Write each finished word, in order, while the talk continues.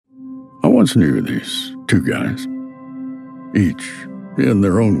once knew these two guys. Each, in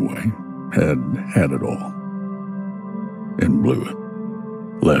their own way, had it all. And blew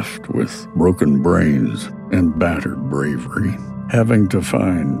it. Left with broken brains and battered bravery, having to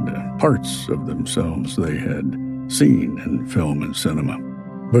find parts of themselves they had seen in film and cinema.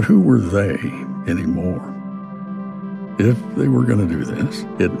 But who were they anymore? If they were going to do this,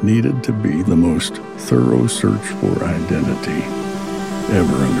 it needed to be the most thorough search for identity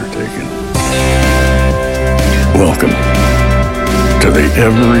ever undertaken. Welcome to the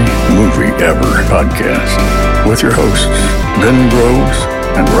Every Movie Ever podcast with your hosts, Ben Groves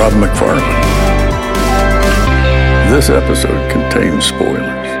and Rob McFarlane. This episode contains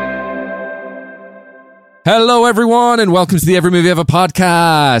spoilers. Hello, everyone, and welcome to the Every Movie Ever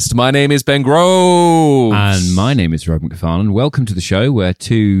podcast. My name is Ben Groves. And my name is Rob McFarlane. Welcome to the show where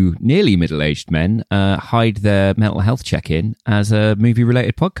two nearly middle-aged men hide their mental health check-in as a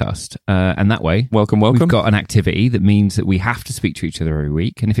movie-related podcast. And that way, welcome. We've got an activity that means that we have to speak to each other every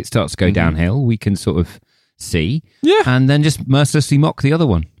week. And if it starts to go downhill, we can sort of see. Yeah. And then just mercilessly mock the other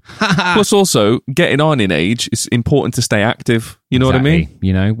one. Plus, also, getting on in age, it's important to stay active. You know what I mean?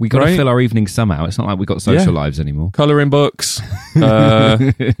 You know, we got to fill our evenings somehow. It's not like we've got social lives anymore. Colouring books,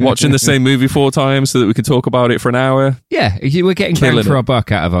 watching the same movie 4 times so that we can talk about it for an hour. Yeah, we're getting bang for our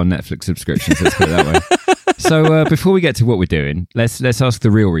buck out of our Netflix subscriptions, let's put it that way. So before we get to what we're doing, let's ask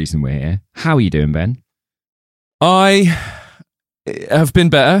the real reason we're here. How are you doing, Ben? I have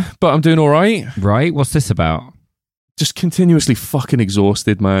been better, but I'm doing all right. Right, what's this about? Just continuously fucking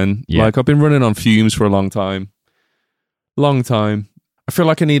exhausted, man. Yeah. Like, I've been running on fumes for a long time. I feel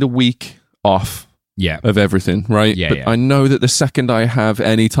like I need a week off of everything, right? Yeah, but I know that the second I have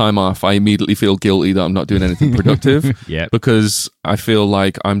any time off, I immediately feel guilty that I'm not doing anything productive. Because I feel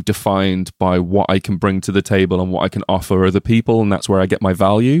like I'm defined by what I can bring to the table and what I can offer other people, and that's where I get my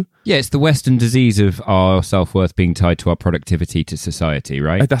value. Yeah, it's the Western disease of our self-worth being tied to our productivity to society,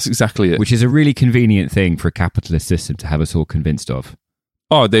 right? That's exactly it. Which is a really convenient thing for a capitalist system to have us all convinced of.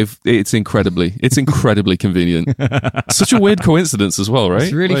 Oh, it's incredibly convenient. Such a weird coincidence as well, right?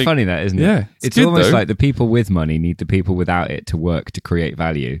 It's really funny that, isn't it? Yeah. It's almost like the people with money need the people without it to work to create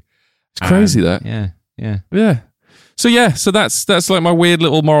value. It's crazy that. Yeah. So that's like my weird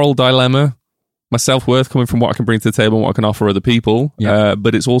little moral dilemma. My self-worth coming from what I can bring to the table and what I can offer other people. Yeah.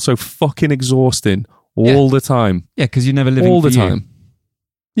 But it's also fucking exhausting all the time. Yeah, because you're never living all for the time.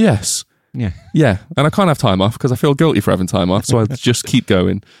 Yes. Yeah, and I can't have time off because I feel guilty for having time off, so I just keep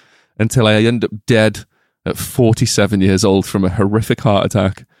going until I end up dead at 47 years old from a horrific heart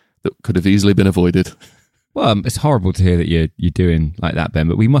attack that could have easily been avoided. Well, it's horrible to hear that you're doing like that, Ben,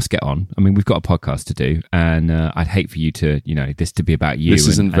 but we must get on. I mean, we've got a podcast to do, and I'd hate for you to, this to be about you. This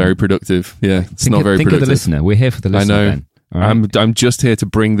isn't very productive. Yeah, it's not very productive. Think of the listener. We're here for the listener, I know. Ben. Right. I'm just here to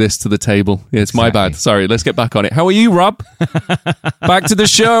bring this to the table. Yeah, it's my bad. Sorry, let's get back on it. How are you, Rob? Back to the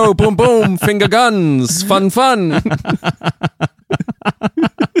show. Boom, boom. Finger guns. Fun.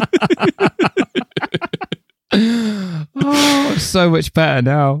 Oh, so much better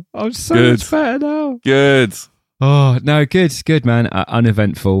now. I'm so much better now. Good. Oh, no, good, man.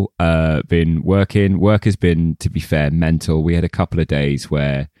 Uneventful. Been working. Work has been, to be fair, mental. We had a couple of days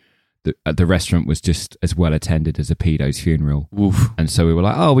where the restaurant was just as well attended as a pedo's funeral. Oof. And so we were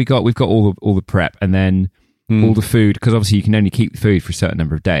like, we've got all the prep, and then all the food, because obviously you can only keep the food for a certain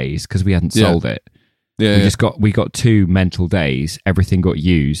number of days because we hadn't sold it. We got 2 mental days. Everything got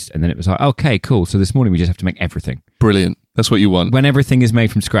used, and then it was like, okay, cool. So this morning we just have to make everything. Brilliant. That's what you want. When everything is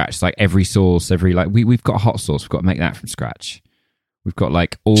made from scratch, like every sauce, we've got hot sauce. We've got to make that from scratch. We've got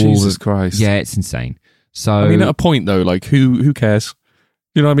like all Jesus Christ. Yeah, it's insane. So I mean, at a point though, like who cares?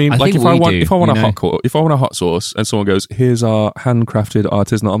 You know what I mean? Like if I want a hot sauce and someone goes, "Here's our handcrafted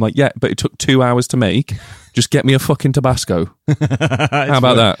artisanal," I'm like, yeah, but it took 2 hours to make. Just get me a fucking Tabasco. How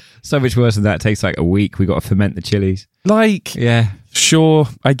about that? So much worse than that. It takes like a week. We got to ferment the chilies. Sure,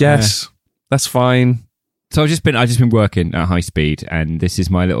 I guess that's fine. So I've just been working at high speed, and this is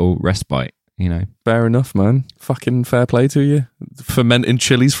my little respite. Fair enough, man. Fucking fair play to you. Fermenting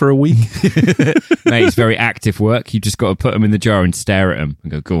chilies for a week. Mate, it's very active work. You just got to put them in the jar and stare at them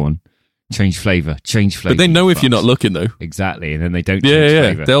and go on. Change flavour. But they know if you're not looking, though. Exactly, and then they don't change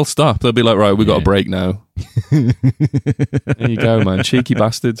flavour. They'll stop. They'll be like, right, we got a break now. There you go, man. Cheeky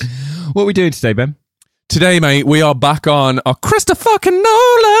bastards. What are we doing today, Ben? Today, mate, we are back on our Christopher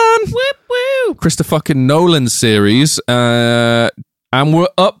Nolan. Whoop, woo. Christopher Nolan series. And we're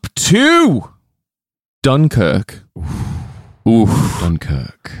up to Dunkirk. Ooh.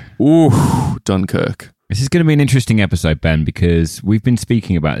 Dunkirk. This is going to be an interesting episode, Ben, because we've been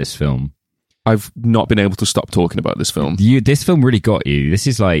speaking about this film I've not been able to stop talking about this film. This film really got you. This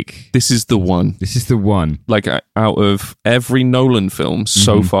is the one. This is the one. Like, out of every Nolan film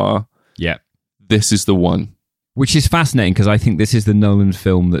so far, this is the one. Which is fascinating, because I think this is the Nolan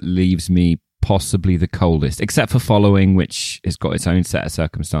film that leaves me possibly the coldest, except for Following, which has got its own set of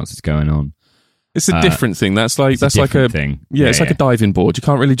circumstances going on. It's a different thing. That's like a thing. Yeah, it's like a diving board. You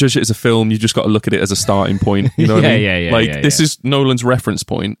can't really judge it as a film. You just got to look at it as a starting point. You know what I mean? This is Nolan's reference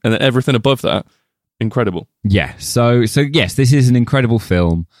point, and then everything above that, incredible. Yeah. So yes, this is an incredible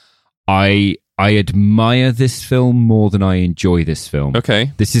film. I admire this film more than I enjoy this film.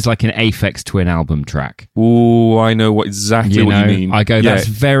 Okay. This is like an Aphex Twin album track. Ooh, I know exactly what you mean. I go, that's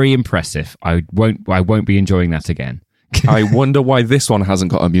very impressive. I won't be enjoying that again. I wonder why this one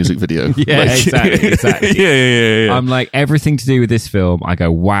hasn't got a music video. Exactly. Yeah. I'm like, everything to do with this film, I go,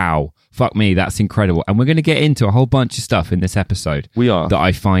 wow, fuck me, that's incredible. And we're going to get into a whole bunch of stuff in this episode. We are. That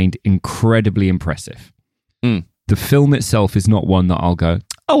I find incredibly impressive. The film itself is not one that I'll go,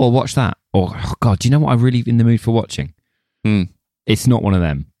 oh, I'll watch that. Or, oh, God, do you know what I'm really in the mood for watching? It's not one of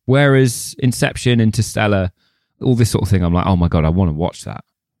them. Whereas Inception, Interstellar, all this sort of thing, I'm like, oh my God, I want to watch that.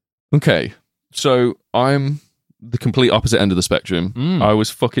 Okay, so I'm the complete opposite end of the spectrum. I was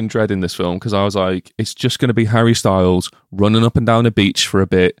fucking dreading this film because I was like, it's just going to be Harry Styles running up and down a beach for a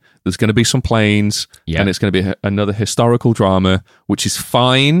bit. There's going to be some planes, and it's going to be another historical drama, which is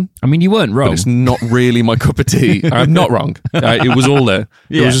fine. I mean, you weren't wrong. But it's not really my cup of tea. I'm not wrong. It was all there.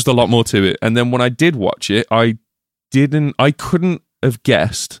 There was just a lot more to it. And then when I did watch it, I couldn't have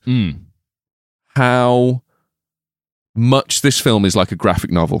guessed how much this film is like a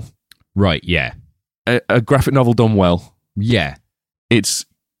graphic novel. Right, yeah. A graphic novel done well. Yeah. It's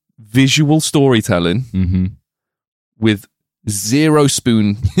visual storytelling with zero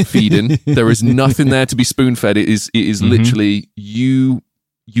spoon feeding. There is nothing there to be spoon fed. It is literally you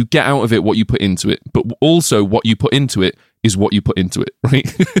get out of it what you put into it, but also what you put into it is what you put into it,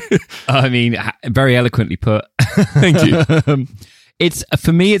 right? I mean, very eloquently put. Thank you.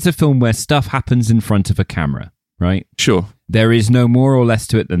 For me, it's a film where stuff happens in front of a camera, right? Sure. There is no more or less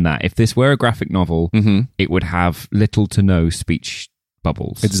to it than that. If this were a graphic novel, it would have little to no speech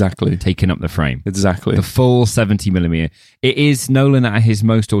bubbles. Exactly. Taking up the frame. Exactly. The full 70mm. It is Nolan at his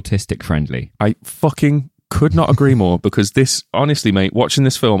most autistic friendly. I fucking could not agree more, because this, honestly, mate, watching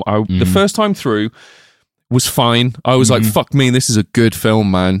this film, the first time through was fine. I was like, fuck me, this is a good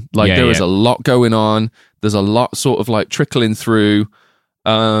film, man. Like, there is a lot going on. There's a lot sort of like trickling through.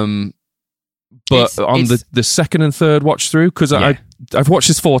 But on the second and third watch through, because I've watched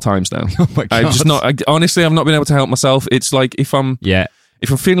this 4 times now. Oh my God. Honestly, I've not been able to help myself. It's like if I'm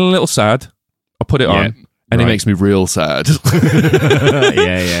feeling a little sad, I'll put it on, and it makes me real sad. Yeah.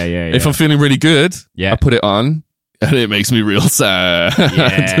 If I'm feeling really good, I put it on, and it makes me real sad.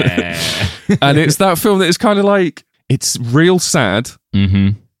 Yeah. And it's that film that is kind of like, it's real sad,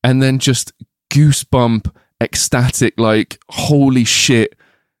 and then just goosebump, ecstatic, like, holy shit.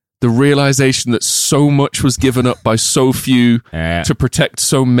 The realization that so much was given up by so few to protect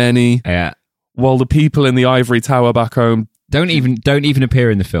so many, while the people in the ivory tower back home don't even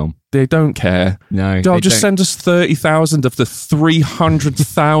appear in the film. They don't care. No, just send us 30,000 of the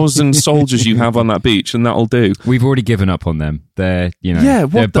 300,000 soldiers you have on that beach, and that'll do. We've already given up on them. They're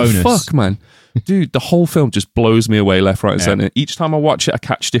what they're the bonus. fuck, man, dude. The whole film just blows me away, left, right, and center. Each time I watch it, I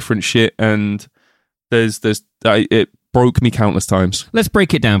catch different shit, and it broke me countless times. Let's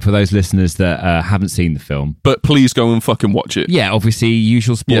break it down for those listeners that haven't seen the film. But please go and fucking watch it. Yeah, obviously,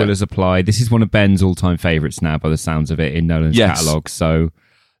 usual spoilers apply. This is one of Ben's all-time favourites now, by the sounds of it, in Nolan's catalogue. So,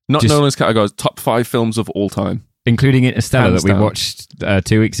 not Nolan's catalogue, top 5 films of all time. Including Interstellar that we watched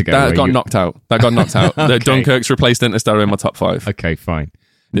 2 weeks ago. That got knocked out. Okay. Dunkirk's replaced Interstellar in my top 5. Okay, fine.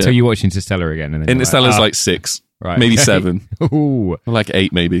 Until you watch Interstellar again. And then Interstellar's like 6. Right, maybe 7. Ooh. Like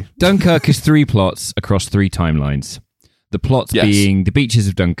 8, maybe. Dunkirk is 3 plots across 3 timelines. The plots being the beaches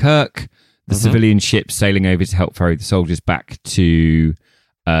of Dunkirk, the civilian ships sailing over to help ferry the soldiers back to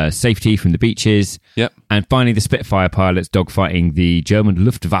safety from the beaches, and finally the Spitfire pilots dogfighting the German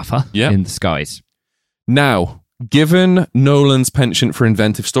Luftwaffe in the skies. Now, given Nolan's penchant for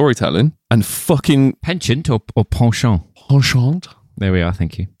inventive storytelling and fucking... Penchant or penchant? Penchant? There we are,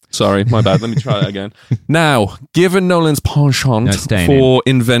 thank you. Sorry, my bad. Let me try that again. Now, given Nolan's penchant for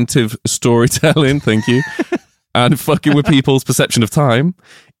inventive storytelling, thank you, and fucking with people's perception of time,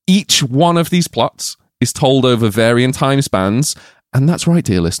 each one of these plots is told over varying time spans, and that's right,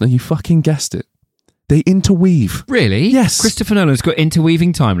 dear listener, you fucking guessed it. They interweave. Really? Yes. Christopher Nolan's got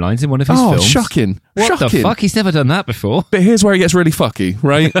interweaving timelines in one of his films. Oh, shocking. What the fuck? He's never done that before. But here's where it gets really fucky,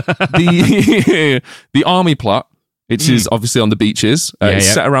 right? The army plot It is obviously on the beaches. It's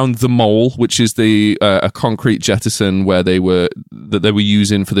set around the Mole, which is a concrete jettison where they were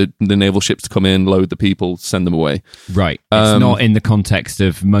using for the naval ships to come in, load the people, send them away. Right. It's not in the context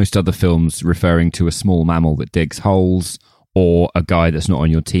of most other films referring to a small mammal that digs holes or a guy that's not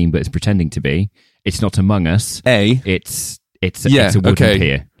on your team but is pretending to be. It's not Among Us. It's a wooden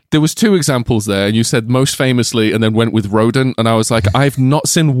pier. There was 2 examples there, and you said most famously, and then went with rodent, and I was like, I've not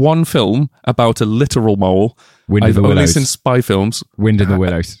seen one film about a literal mole. I've only seen spy films. Wind in the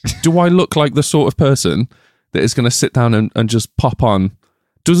Willows. Do I look like the sort of person that is going to sit down and just pop on?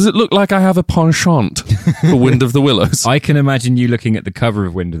 Does it look like I have a penchant for Wind of the Willows? I can imagine you looking at the cover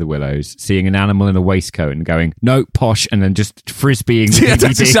of Wind of the Willows, seeing an animal in a waistcoat and going, no, posh, and then just frisbeeing the DVD.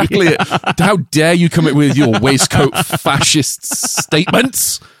 That's exactly it. How dare you come in with your waistcoat fascist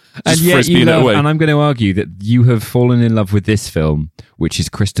statements? And yet you love, and I'm going to argue that you have fallen in love with this film, which is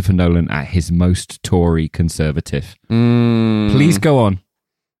Christopher Nolan at his most Tory conservative. Please go on.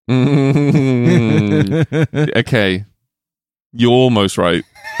 Okay, you're almost right.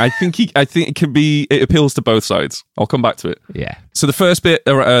 I think it appeals to both sides. I'll come back to it. Yeah. So the first bit,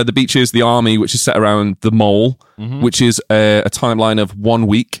 the beaches, the army, which is set around the Mole, which is a timeline of 1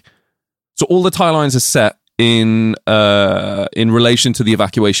 week. So all the timelines are set in relation to the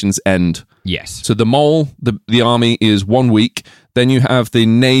evacuation's end. Yes. So the Mole, the army is 1 week. Then you have the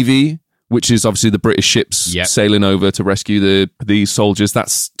Navy, which is obviously the British ships sailing over to rescue the soldiers.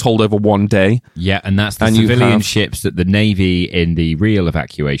 That's told over 1 day. Yeah, and that's the civilian ships that the Navy in the real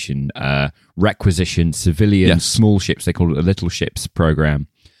evacuation requisitioned civilian small ships. They call it the Little Ships program.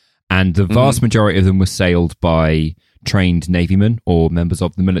 And the vast majority of them were sailed by trained navymen or members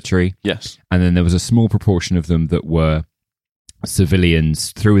of the military. Yes. And then there was a small proportion of them that were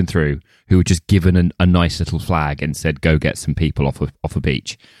civilians through and through who were just given a nice little flag and said, go get some people off a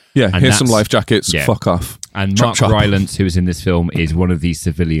beach. Yeah, and here's some life jackets, fuck off. And Mark Rylance, who is in this film, is one of these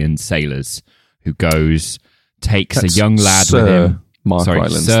civilian sailors who takes a young lad with him.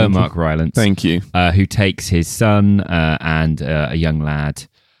 Sir Mark Rylance. Thank you. Who takes his son and a young lad.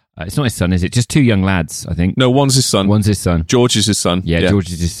 It's not his son, is it? Just 2 young lads, I think. No, one's his son. George is his son. Yeah,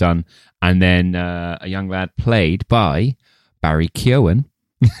 George is his son. And then a young lad played by Barry Keoghan.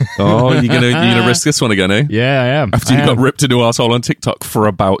 Oh, you're gonna risk this one again, eh? Yeah, I am. After you got ripped into arsehole on TikTok for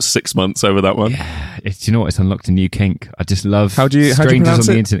about 6 months over that one. Yeah, do you know what? It's unlocked a new kink. I just love strangers on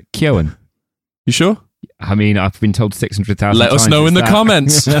the internet. Keoghan. You sure? I mean, I've been told 600,000 Let times. us know in the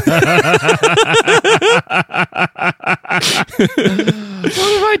comments. What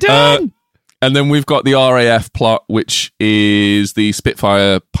have I done? And then we've got the RAF plot, which is the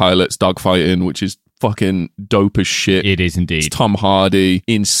Spitfire pilots dogfighting, which is fucking dope as shit. It is indeed. It's Tom Hardy,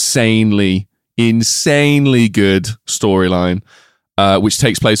 insanely good storyline, which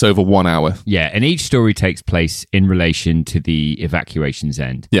takes place over 1 hour. Yeah, and each story takes place in relation to the evacuation's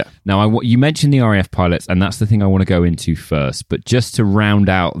end. Yeah. Now, you mentioned the RAF pilots, and that's the thing I want to go into first. But just to round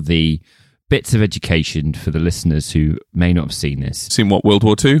out the bits of education for the listeners who may not have seen this. Seen what, World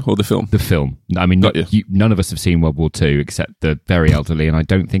War II or the film? The film. I mean, none of us have seen World War II except the very elderly, and I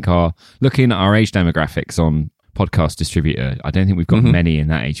don't think looking at our age demographics on Podcast Distributor, I don't think we've got many in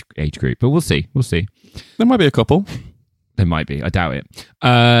that age group, but we'll see. There might be a couple. There might be. I doubt it.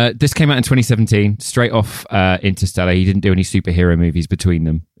 This came out in 2017, straight off Interstellar. He didn't do any superhero movies between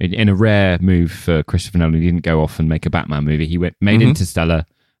them. In a rare move for Christopher Nolan, he didn't go off and make a Batman movie. He made Interstellar,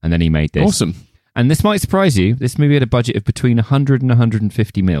 and then he made this. Awesome. And this might surprise you. This movie had a budget of between 100 and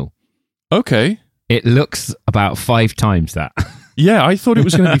 150 mil. Okay. It looks about 5 times that. Yeah, I thought it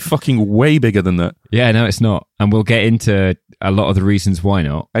was going to be fucking way bigger than that. Yeah, no, it's not. And we'll get into a lot of the reasons why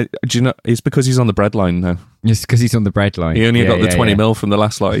not. Do you know? It's because he's on the breadline now. It's because he's on the breadline. He only got the 20 mil from the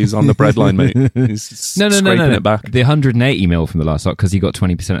last lot. He's on the breadline, mate. He's scraping it back. The 180 mil from the last lot because he got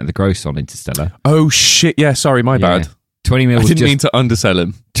 20% of the gross on Interstellar. Oh, shit. Yeah, sorry, my bad. 20 mil. I didn't mean to undersell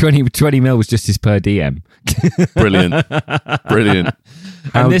him. 20 mil was just his per diem. Brilliant.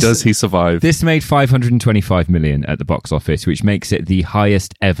 How does he survive? This made 525 million at the box office, which makes it the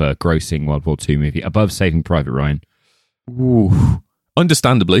highest ever grossing World War II movie, above Saving Private Ryan. Ooh.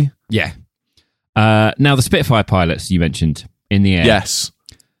 Understandably. Yeah. Now, the Spitfire pilots you mentioned in the air.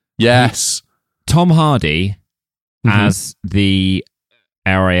 Yes. Tom Hardy as the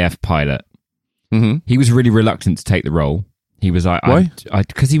RAF pilot. He was really reluctant to take the role. He was like, why?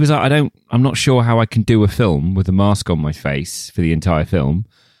 Because he was like, I'm not sure how I can do a film with a mask on my face for the entire film.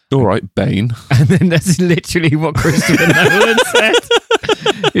 All right, Bane. And then that's literally what Christopher Nolan said.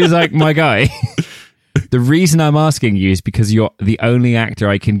 He was like, my guy, the reason I'm asking you is because you're the only actor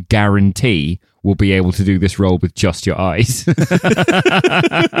I can guarantee will be able to do this role with just your eyes.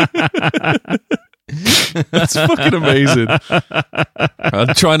 That's fucking amazing.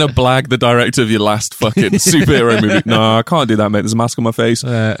 I'm trying to blag the director of your last fucking superhero movie. No, I can't do that, mate. There's a mask on my face.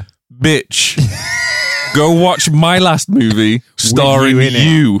 Bitch. Go watch my last movie starring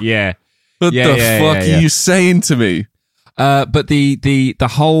you. Yeah. What the fuck are you saying to me? But the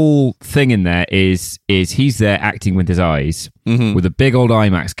whole thing in there is he's there acting with his eyes with a big old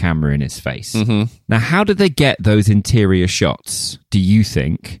IMAX camera in his face. Now, how did they get those interior shots, do you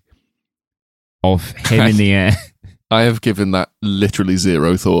think, of him in the air? I have given that literally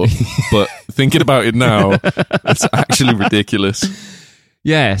zero thought, but thinking about it now, it's actually ridiculous.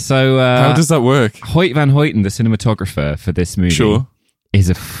 Yeah, so... how does that work? Hoyt van Hoyten, the cinematographer for this movie, is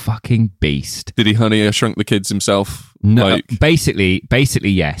a fucking beast. Did he Honey, I Shrunk the Kids himself? No, basically,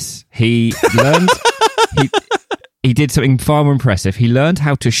 yes. He learned... he did something far more impressive. He learned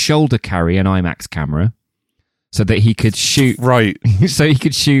how to shoulder carry an IMAX camera so that he could shoot... Right. So he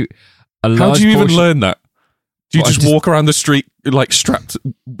could shoot a large How do you portion... even learn that? Do you just walk around the street like strapped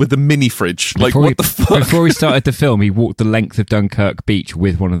with a mini fridge? Like, what the fuck? Before he started the film, he walked the length of Dunkirk beach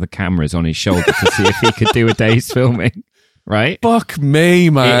with one of the cameras on his shoulder to see if he could do a day's filming. Right? Fuck me,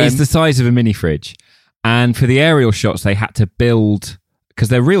 man. It is the size of a mini fridge. And for the aerial shots, they had to build... Because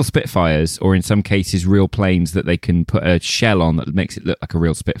they're real Spitfires, or in some cases, real planes that they can put a shell on that makes it look like a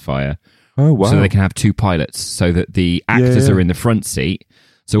real Spitfire. Oh, wow. So they can have two pilots, so that the actors are in the front seat.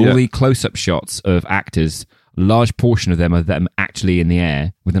 So all the close-up shots of actors... A large portion of them are them actually in the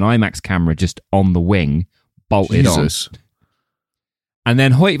air with an IMAX camera just on the wing, bolted on. And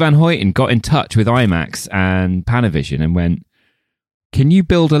then Hoyt van Hoyten got in touch with IMAX and Panavision and went, "Can you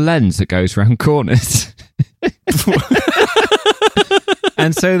build a lens that goes around corners?"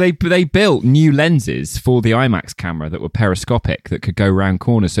 And so they built new lenses for the IMAX camera that were periscopic that could go around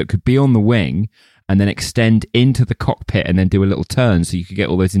corners, so it could be on the wing and then extend into the cockpit and then do a little turn so you could get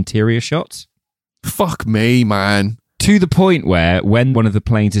all those interior shots. Fuck me, man. To the point where when one of the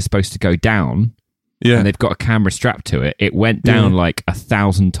planes is supposed to go down and they've got a camera strapped to it, it went down like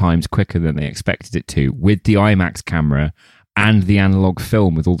 1,000 times quicker than they expected it to with the IMAX camera and the analog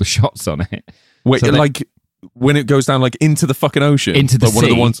film with all the shots on it. Wait, so like when it goes down like into the fucking ocean? Into the sea. One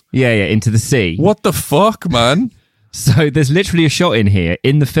of the ones... Yeah, into the sea. What the fuck, man? So there's literally a shot in here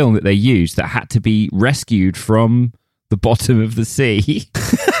in the film that they used that had to be rescued from the bottom of the sea.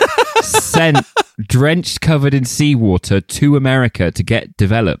 Sent drenched, covered in seawater to America to get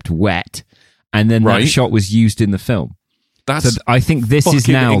developed wet, and then that shot was used in the film. That's I think this is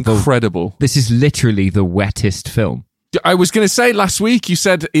now incredible. This is literally the wettest film. I was going to say last week you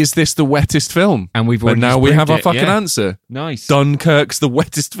said, "Is this the wettest film?" And we have our fucking answer. Nice. Dunkirk's the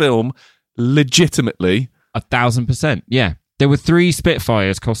wettest film, legitimately. 1,000%. Yeah. There were 3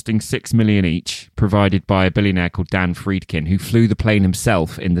 Spitfires costing $6 million each, provided by a billionaire called Dan Friedkin, who flew the plane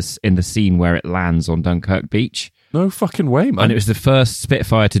himself in the scene where it lands on Dunkirk Beach. No fucking way, man. And it was the first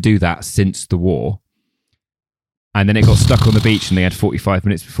Spitfire to do that since the war. And then it got stuck on the beach and they had 45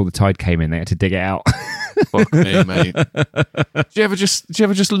 minutes before the tide came in. They had to dig it out. Fuck me, mate. Do you ever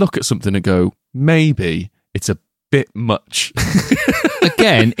just look at something and go, maybe it's a bit much?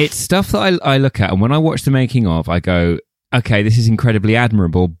 Again, it's stuff that I look at, and when I watch the making of, I go... Okay, this is incredibly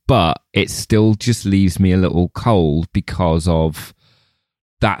admirable, but it still just leaves me a little cold because of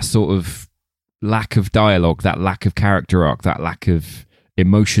that sort of lack of dialogue, that lack of character arc, that lack of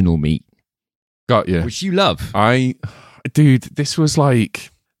emotional meat. Got you. Which you love. Dude, this was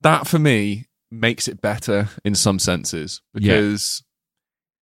like... That, for me, makes it better in some senses. Because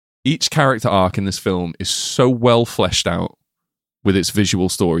each character arc in this film is so well fleshed out with its visual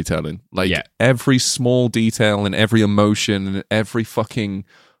storytelling. Like, every small detail and every emotion and every fucking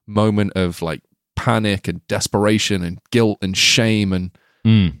moment of, like, panic and desperation and guilt and shame, and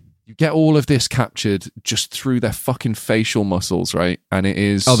you get all of this captured just through their fucking facial muscles, right? And it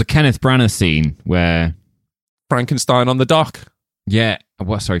is... Oh, the Kenneth Branagh scene where... Frankenstein on the dock. Yeah.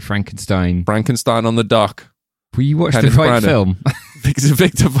 What? Sorry, Frankenstein. Frankenstein on the dock. Well, you watched the right film.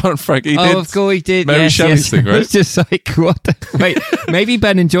 Victor Von Frank. He did. Of course he did. Mary Shelley's thing, right? It's just like, what? Wait, maybe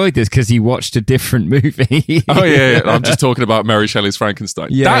Ben enjoyed this because he watched a different movie. Oh, yeah. I'm just talking about Mary Shelley's Frankenstein.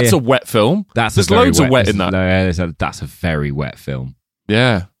 Yeah, that's a wet film. There's loads of wet in that. That's a very wet film.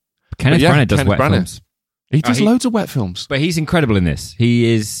 Yeah. Kenneth Branagh does wet films. He does loads of wet films. But he's incredible in this.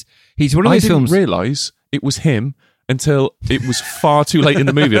 He's one of those films... I didn't realise it was him until it was far too late in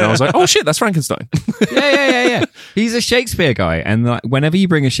the movie, and I was like, oh shit, that's Frankenstein. Yeah. He's a Shakespeare guy, and like, whenever you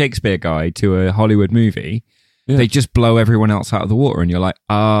bring a Shakespeare guy to a Hollywood movie, they just blow everyone else out of the water, and you're like,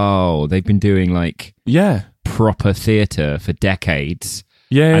 oh, they've been doing like proper theatre for decades.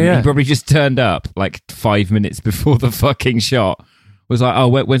 He probably just turned up like 5 minutes before the fucking shot. Was like, oh,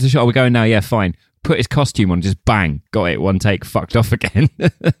 where's the shot? We're going now. Yeah, fine. put his costume on, just bang, got it, one take, fucked off again.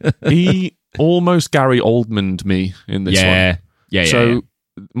 He almost Gary Oldman'd me in this one. Yeah. So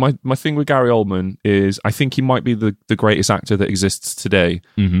my thing with Gary Oldman is I think he might be the greatest actor that exists today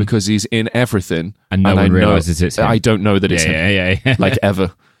because he's in everything. And no one realizes it's him. I don't know that it's him. Yeah. Like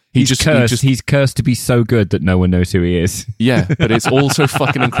ever. He's cursed to be so good that no one knows who he is. Yeah, but it's also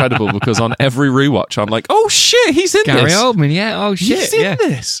fucking incredible because on every rewatch, I'm like, oh shit, he's in Gary this. Gary Oldman, yeah. Oh shit, he's in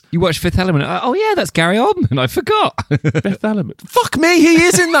this. You watch Fifth Element. Oh yeah, that's Gary Oldman. I forgot. Fifth Element. Fuck me, he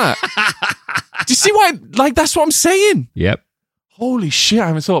is in that. Do you see why? Like, that's what I'm saying. Yep. Holy shit, I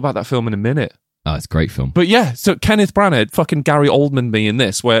haven't thought about that film in a minute. Oh, it's a great film. But yeah, so Kenneth Branagh fucking Gary Oldman me in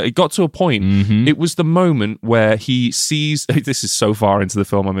this, where it got to a point, it was the moment where he sees, this is so far into the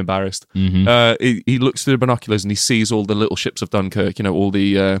film, I'm embarrassed. He looks through the binoculars and he sees all the little ships of Dunkirk, all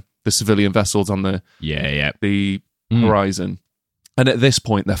the civilian vessels on the horizon. And at this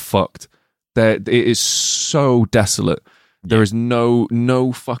point, they're fucked. It is so desolate. There is no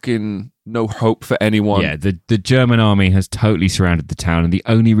hope for anyone. Yeah, the German army has totally surrounded the town, and the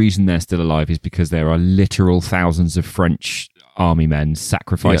only reason they're still alive is because there are literal thousands of French army men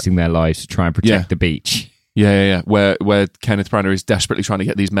sacrificing their lives to try and protect the beach. Yeah. Where Kenneth Branagh is desperately trying to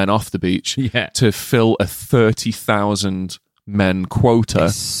get these men off the beach to fill a 30,000 men quota.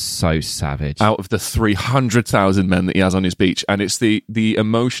 It's so savage. Out of the 300,000 men that he has on his beach. And it's the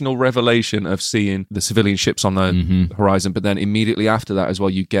emotional revelation of seeing the civilian ships on the horizon, but then immediately after that as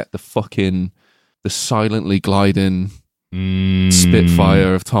well, you get the silently gliding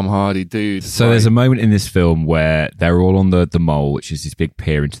Spitfire of Tom Hardy, dude. So there's a moment in this film where they're all on the mole, which is this big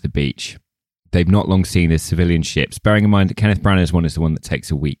pier into the beach. They've not long seen the civilian ships, bearing in mind that Kenneth Branagh's one is the one that takes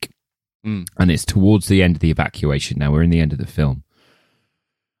a week. And it's towards the end of the evacuation. Now we're in the end of the film,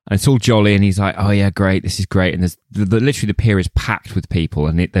 and it's all jolly. And he's like, "Oh yeah, great, this is great." And there's literally the pier is packed with people,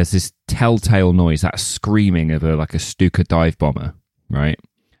 and there's this telltale noise, that screaming of a Stuka dive bomber, right?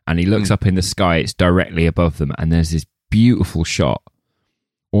 And he looks up in the sky; it's directly above them, and there's this beautiful shot,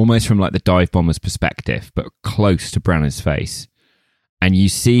 almost from like the dive bomber's perspective, but close to Branagh's face. And you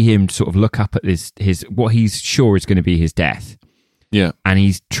see him sort of look up at his what he's sure is going to be his death. Yeah. And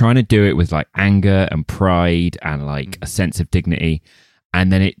he's trying to do it with like anger and pride and like a sense of dignity.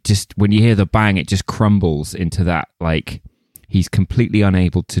 And then it just, when you hear the bang, it just crumbles into that, like, he's completely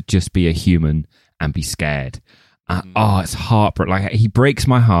unable to just be a human and be scared. It's heartbreaking. Like, he breaks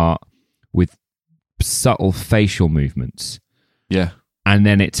my heart with subtle facial movements. Yeah. And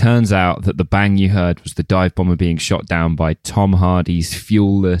then it turns out that the bang you heard was the dive bomber being shot down by Tom Hardy's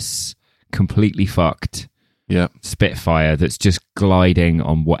fuelless, completely fucked Spitfire that's just gliding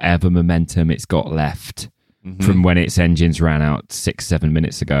on whatever momentum it's got left from when its engines ran out 6-7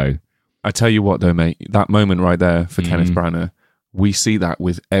 minutes ago. I tell you what though, mate, that moment right there for Kenneth Branagh, we see that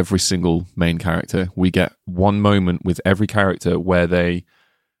with every single main character. We get one moment with every character where they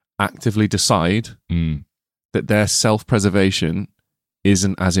actively decide that their self-preservation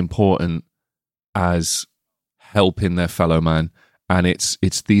isn't as important as helping their fellow man. And it's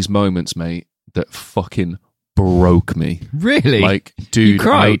these moments, mate, that fucking broke me. Really? Like, dude, you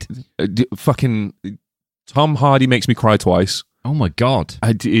cried? Fucking Tom Hardy makes me cry twice. Oh my God.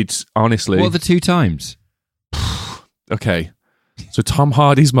 It's honestly... What are the 2 times? Okay. So Tom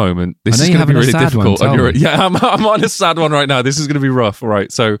Hardy's moment, this is going to be really difficult. I'm on a sad one right now. This is going to be rough. All right.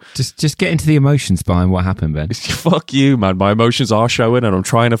 So just get into the emotions behind what happened, Ben. Fuck you, man. My emotions are showing and I'm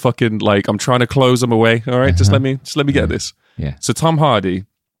trying to I'm trying to close them away. All right. Just let me get this. Yeah. So Tom Hardy,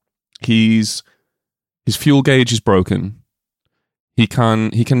 his fuel gauge is broken. He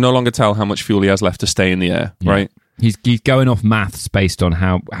can no longer tell how much fuel he has left to stay in the air, right? He's going off maths based on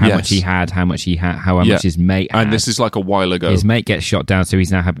how much he had, how much his mate had. And this is like a while ago. His mate gets shot down, so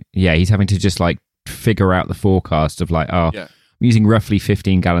he's now having to just like figure out the forecast of like, I'm using roughly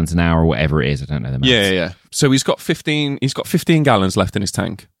 15 gallons an hour or whatever it is. I don't know the maths. Yeah. So he's got 15 gallons left in his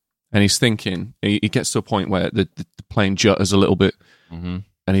tank. And he's thinking, he gets to a point where the plane jutters a little bit. And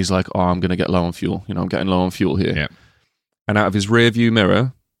he's like, I'm going to get low on fuel. I'm getting low on fuel here. Yeah. And out of his rear view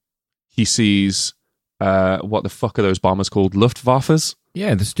mirror, he sees, what the fuck are those bombers called? Luftwaffes?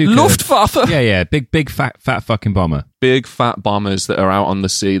 Yeah, the Stuka. Luftwaffe! Yeah. Big fat fucking bomber. Big fat bombers that are out on the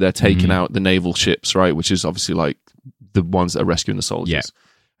sea. They're taking out the naval ships, right? Which is obviously like the ones that are rescuing the soldiers. Yeah.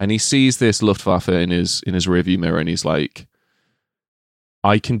 And he sees this Luftwaffe in his rear view mirror and he's like,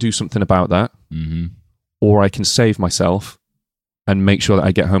 I can do something about that. Or I can save myself and make sure that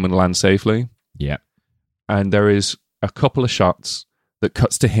I get home and land safely. Yeah. And there is a couple of shots that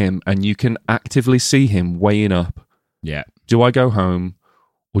cuts to him and you can actively see him weighing up. Yeah. Do I go home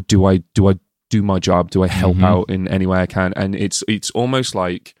or do I do my job? Do I help out in any way I can? And it's almost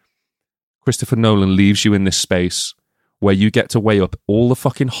like Christopher Nolan leaves you in this space where you get to weigh up all the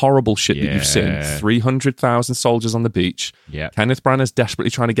fucking horrible shit that you've seen. 300,000 soldiers on the beach. Yeah. Kenneth Branagh's desperately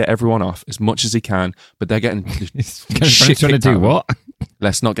trying to get everyone off as much as he can, but they're getting shit trying to do what?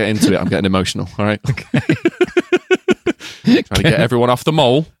 Let's not get into it. I'm getting emotional. All right. Okay. Trying to get everyone off the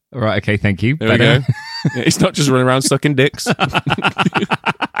mole. All right. Okay. Thank you. There we go. Yeah, he's not just running around sucking dicks.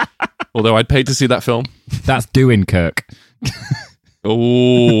 Although I'd pay to see that film. That's Dunkirk.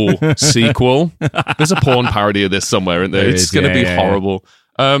 Oh, sequel. There's a porn parody of this somewhere, isn't there? It's going to be horrible.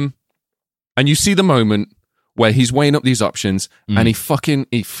 And you see the moment where he's weighing up these options and he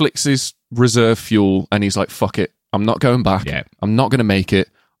flicks his reserve fuel and he's like, fuck it. I'm not going back. Yeah. I'm not going to make it.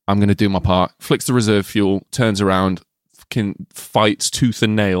 I'm going to do my part. Flicks the reserve fuel, turns around, fucking fights tooth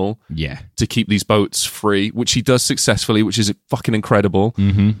and nail to keep these boats free, which he does successfully, which is fucking incredible.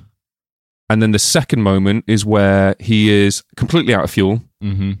 Mm-hmm. And then the second moment is where he is completely out of fuel.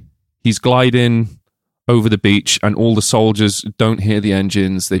 Mm-hmm. He's gliding over the beach and all the soldiers don't hear the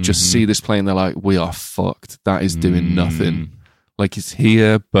engines. They just see this plane. They're like, we are fucked. That is doing nothing. Like, it's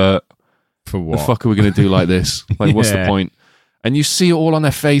here, but for what? The fuck are we going to do like this? Like, what's the point? And you see it all on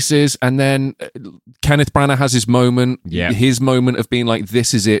their faces. And then Kenneth Branagh has his moment. Yeah. His moment of being like,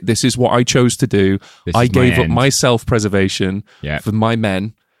 this is it. This is what I chose to do. I gave up my self-preservation for my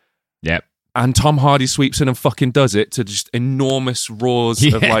men. Yep. And Tom Hardy sweeps in and fucking does it to just enormous roars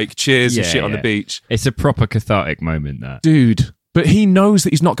of like cheers and shit on the beach. It's a proper cathartic moment, that. Dude. But he knows that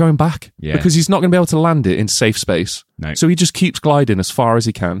he's not going back because he's not going to be able to land it in safe space. No. So he just keeps gliding as far as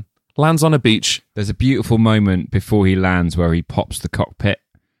he can. Lands on a beach. There's a beautiful moment before he lands where he pops the cockpit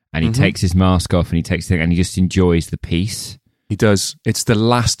and he takes his mask off and he takes the thing and he just enjoys the peace. He does. It's the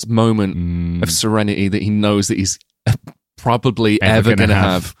last moment of serenity that he knows that he's probably ever going to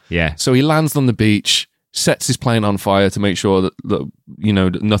have. Yeah. So he lands on the beach, sets his plane on fire to make sure that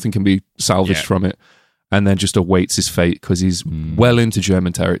nothing can be salvaged from it, and then just awaits his fate because he's well into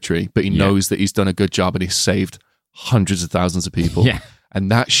German territory, but he knows that he's done a good job and he's saved hundreds of thousands of people. Yeah.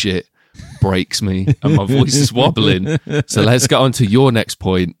 And that shit breaks me and my voice is wobbling. So let's get on to your next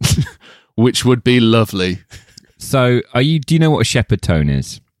point, which would be lovely. So do you know what a shepherd tone is?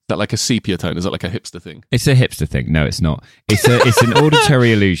 Is that like a sepia tone? Is that like a hipster thing? It's a hipster thing. No, it's not. It's an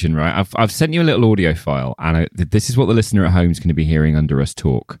auditory illusion, right? I've sent you a little audio file, and this is what the listener at home is going to be hearing under us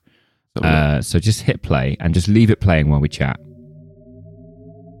talk. So just hit play and just leave it playing while we chat.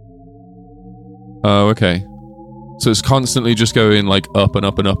 Oh, okay. So it's constantly just going like up and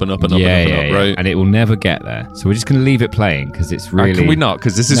up and up and up and up and up, right? And it will never get there. So we're just going to leave it playing because it's really... Can we not?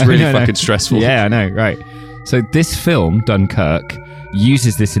 Because this is really fucking stressful. Yeah, I know, right. So this film, Dunkirk,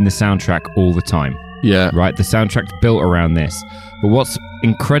 uses this in the soundtrack all the time. Yeah. Right? The soundtrack's built around this. But what's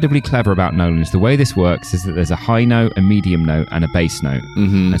incredibly clever about Nolan is the way this works is that there's a high note, a medium note, and a bass note.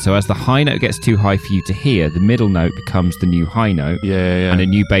 Mm-hmm. And so as the high note gets too high for you to hear, the middle note becomes the new high note. Yeah. And a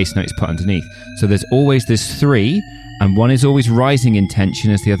new bass note is put underneath. So there's always this three, and one is always rising in tension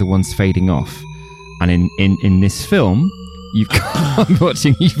as the other one's fading off. And in this film... I'm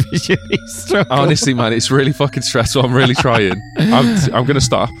watching you visually struggle. Honestly, man, it's really fucking stressful. I'm really trying. I'm going to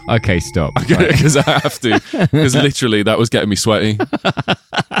stop. Okay, stop. Because I have to. Because literally, that was getting me sweaty.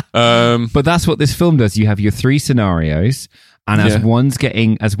 But that's what this film does. You have your three scenarios, and as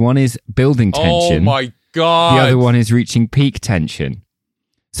one is building tension, oh my God, the other one is reaching peak tension.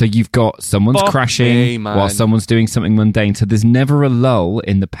 So you've got someone's crashing while someone's doing something mundane. So there's never a lull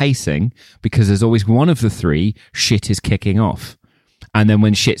in the pacing because there's always one of the three, shit is kicking off. And then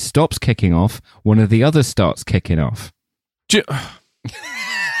when shit stops kicking off, one of the others starts kicking off.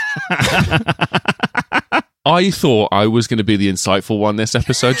 I thought I was going to be the insightful one this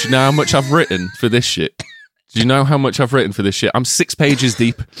episode. Do you know how much I've written for this shit? Do you know how much I've written for this shit? I'm 6 pages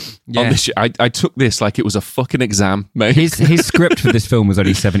deep on this shit. I took this like it was a fucking exam, mate. His script for this film was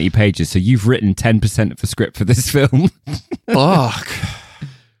only 70 pages, so you've written 10% of the script for this film. Fuck.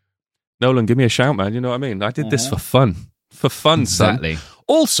 Nolan, give me a shout, man. You know what I mean? I did this for fun. For fun, exactly. Son.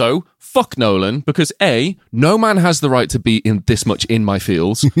 Also, fuck Nolan, because A, no man has the right to be in this much in my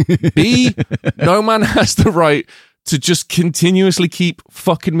feels. B, no man has the right to just continuously keep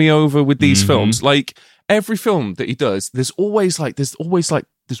fucking me over with these films. Like... Every film that he does, there's always this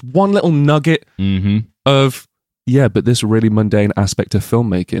one little nugget of, but this really mundane aspect of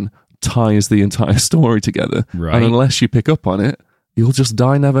filmmaking ties the entire story together. Right. And unless you pick up on it, you'll just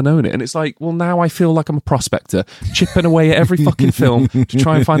die never knowing it. And it's like, well, now I feel like I'm a prospector, chipping away at every fucking film to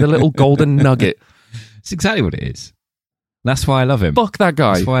try and find a little golden nugget. It's exactly what it is. That's why I love him. Fuck that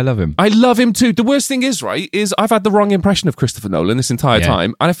guy. That's why I love him. I love him too. The worst thing is, I've had the wrong impression of Christopher Nolan this entire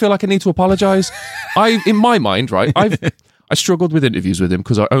time, and I feel like I need to apologise. In my mind, I've I struggled with interviews with him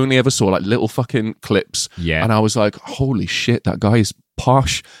because I only ever saw like little fucking clips. Yeah. And I was like, holy shit, that guy is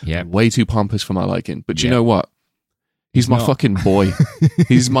posh. Yeah. Way too pompous for my liking. But do you know what? He's my fucking boy.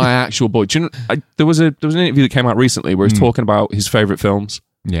 He's my actual boy. Do you know, there was an interview that came out recently where he's talking about his favourite films.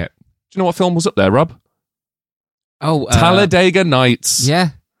 Yeah. Do you know what film was up there, Rob? Oh, Talladega Nights. Yeah.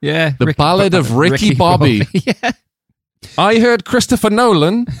 Yeah. The Ballad of Ricky Bobby. Yeah. I heard Christopher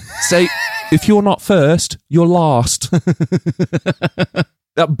Nolan say, if you're not first, you're last.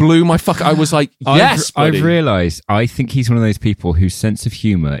 That blew my fuck. I was like, yes, buddy. I've realised, I think he's one of those people whose sense of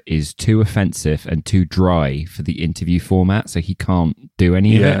humour is too offensive and too dry for the interview format, so he can't do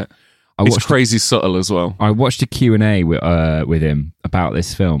any of it. It's crazy subtle as well. I watched a Q&A with him about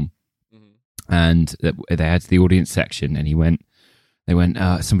this film, and they had the audience section, and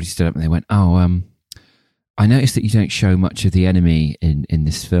somebody stood up and they went, I noticed that you don't show much of the enemy in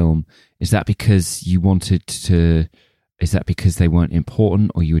this film. Is that because you wanted to... Is that because they weren't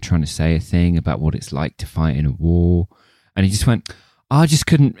important, or you were trying to say a thing about what it's like to fight in a war? And he just went, I just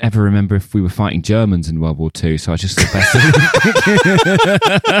couldn't ever remember if we were fighting Germans in World War II, so I just thought best.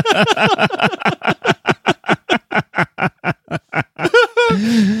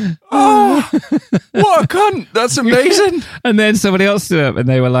 Oh, what a cunt! That's amazing. And then somebody else stood up and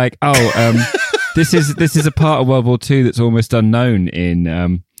they were like, this is a part of World War II that's almost unknown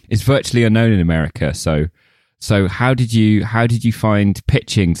it's virtually unknown in America, So how did you find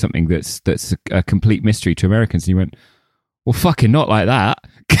pitching something that's a complete mystery to Americans? And you went, well, fucking not like that.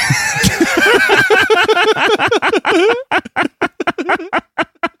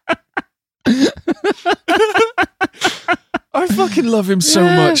 I fucking love him so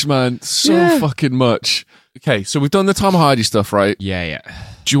much, man. So fucking much. Okay, so we've done the Tom Hardy stuff, right? Yeah.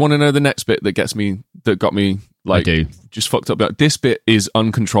 Do you want to know the next bit that got me like I do. Just fucked up? This bit is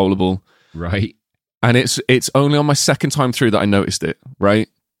uncontrollable. Right. And it's only on my second time through that I noticed it, right?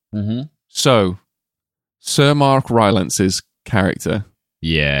 Mm-hmm. So, Sir Mark Rylance's character.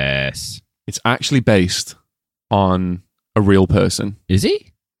 Yes. It's actually based on a real person. Is he?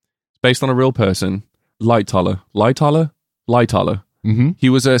 It's based on a real person. Lightoller. Mm-hmm. He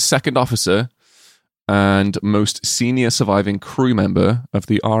was a second officer and most senior surviving crew member of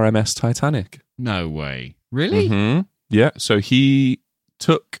the RMS Titanic. No way. Really? Mm-hmm. Yeah, so he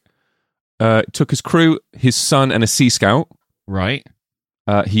took his crew, his son, and a Sea Scout. Right.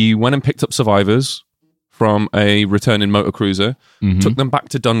 He went and picked up survivors from a returning motor cruiser, took them back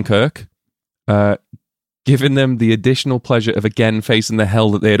to Dunkirk, giving them the additional pleasure of again facing the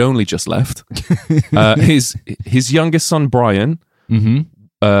hell that they had only just left. His youngest son, Brian,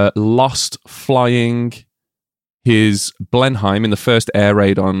 lost flying his Blenheim in the first air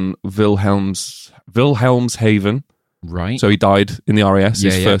raid on Wilhelmshaven. Right. So he died in the RAS,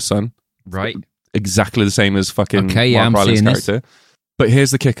 his first son. Right. Exactly the same as fucking Mark I'm Rylance's character. This. But here's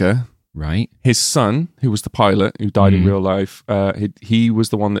the kicker. Right. His son, who was the pilot, who died in real life, he was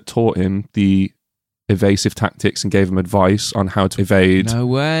the one that taught him the evasive tactics and gave him advice on how to evade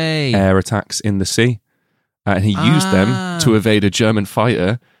air attacks in the sea. And he used them to evade a German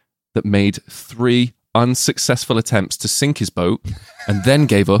fighter that made 3 unsuccessful attempts to sink his boat and then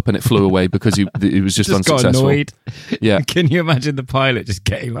gave up and it flew away because he was just unsuccessful. Got annoyed. Yeah. Can you imagine the pilot just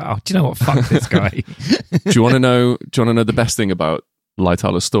getting like, oh, do you know what? Fuck this guy. Do you want to know the best thing about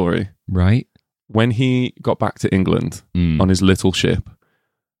Lightoller's story? Right. When he got back to England on his little ship,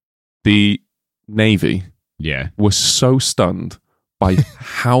 the Navy was so stunned by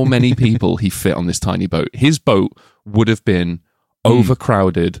how many people he fit on this tiny boat. His boat would have been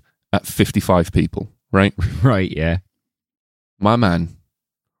overcrowded at 55 people, right? Right, yeah. My man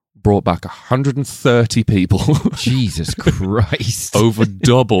brought back 130 people. Jesus Christ. Over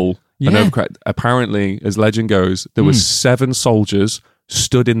double. And apparently, as legend goes, there was 7 soldiers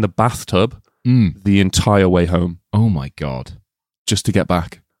stood in the bathtub the entire way home. Oh my God. Just to get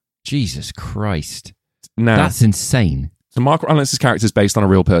back. Jesus Christ. Now, that's insane. So Mark Rylance's character is based on a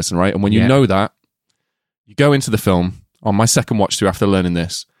real person, right? And when you know that, you go into the film, on my second watch through after learning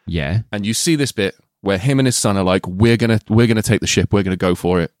this, and you see this bit where him and his son are like, we're gonna take the ship, we're gonna go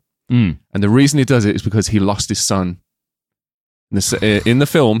for it. And the reason he does it is because he lost his son. In the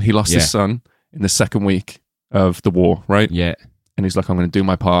film, he lost his son in the second week of the war, right? Yeah. And he's like, I'm going to do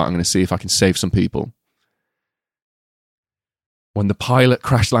my part. I'm going to see if I can save some people. When the pilot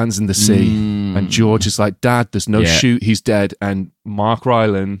crash lands in the sea and George is like, Dad, there's no chute, he's dead. And Mark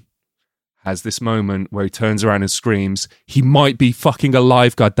Rylance has this moment where he turns around and screams, he might be fucking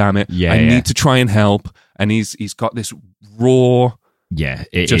alive, goddammit. I need to try and help. And he's got this raw... Yeah,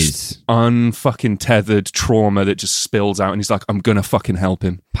 it just is unfucking tethered trauma that just spills out, and he's like, I'm gonna fucking help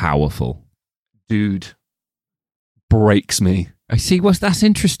him. Powerful. Dude, breaks me. I see. That's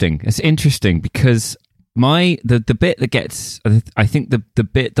interesting. It's interesting because the bit that gets, I think the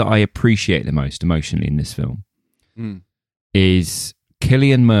bit that I appreciate the most emotionally in this film is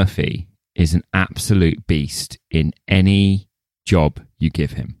Cillian Murphy is an absolute beast in any job you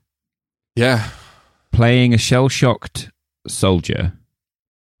give him. Yeah. Playing a shell-shocked soldier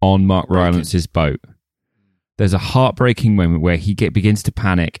on Mark Rylance's boat. There's a heartbreaking moment where he begins to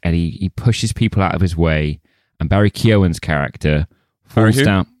panic and he pushes people out of his way, and Barry Keoghan's character falls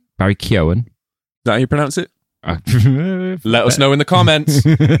down. Barry Keoghan. Is that how you pronounce it? Let us know in the comments.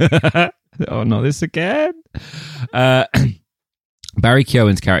 Oh, not this again. Barry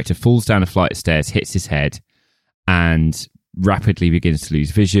Keoghan's character falls down a flight of stairs, hits his head, and rapidly begins to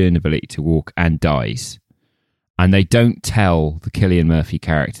lose vision, ability to walk, and dies. And they don't tell the Cillian Murphy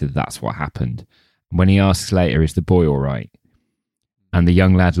character that's what happened. When he asks later, is the boy all right? And the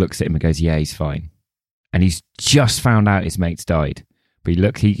young lad looks at him and goes, yeah, he's fine. And he's just found out his mate's died. But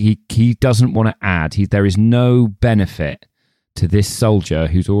he doesn't want to add. There is no benefit to this soldier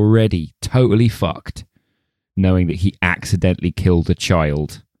who's already totally fucked, knowing that he accidentally killed a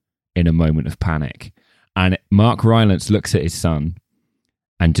child in a moment of panic. And Mark Rylance looks at his son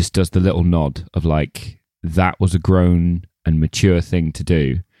and just does the little nod of like, that was a grown and mature thing to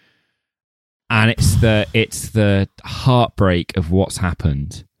do. And it's the heartbreak of what's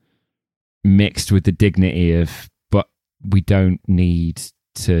happened mixed with the dignity of, but we don't need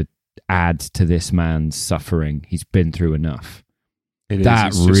to add to this man's suffering. He's been through enough.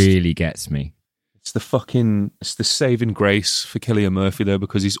 That really gets me. It's the saving grace for Cillian Murphy though,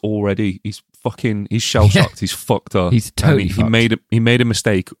 because he's shell shocked. He's fucked up. He's totally fucked. He made a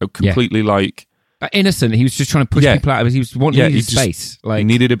mistake, completely like innocent. He was just trying to push people out of his. He needed space. He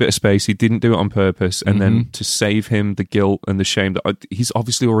needed a bit of space. He didn't do it on purpose, and then to save him, the guilt and the shame that he's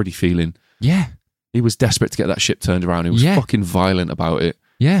obviously already feeling. Yeah, he was desperate to get that ship turned around. He was fucking violent about it.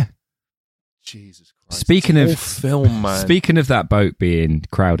 Yeah. Jesus Christ. Speaking of that boat being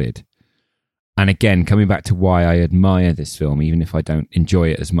crowded, and again, coming back to why I admire this film, even if I don't enjoy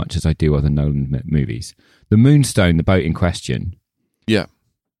it as much as I do other Nolan movies, the Moonstone, the boat in question,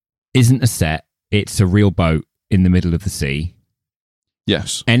 isn't a set. It's a real boat in the middle of the sea.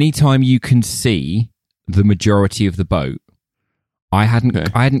 Yes. Anytime you can see the majority of the boat, I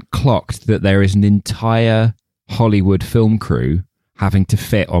hadn't clocked that there is an entire Hollywood film crew having to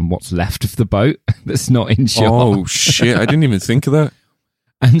fit on what's left of the boat that's not in shot. Oh shit! I didn't even think of that.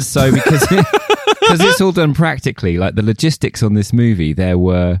 And so because it's all done practically, like the logistics on this movie, there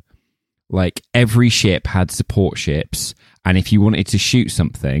were like every ship had support ships, and if you wanted to shoot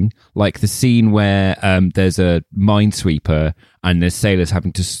something, like the scene where there's a minesweeper and there's sailors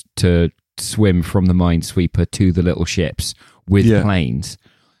having to swim from the minesweeper to the little ships with planes.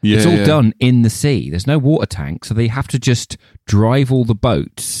 It's all done in the sea. There's no water tank, so they have to just drive all the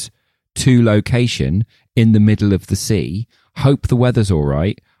boats to location in the middle of the sea, hope the weather's all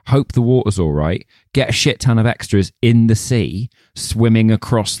right, hope the water's all right, get a shit ton of extras in the sea, swimming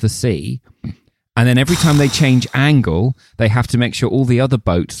across the sea, and then every time they change angle, they have to make sure all the other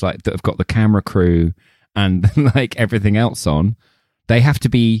boats like that have got the camera crew and like everything else on, they have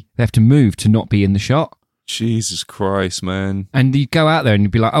to move to not be in the shot. Jesus Christ, man. And you go out there and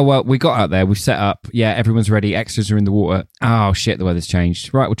you'd be like, oh, well, we got out there, we've set up, everyone's ready, extras are in the water. Oh, shit, the weather's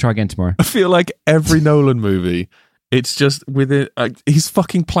changed. Right, we'll try again tomorrow. I feel like every Nolan movie, it's just within, he's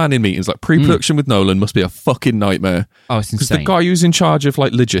fucking planning meetings. Like pre-production with Nolan must be a fucking nightmare. Oh, it's insane. Because the guy who's in charge of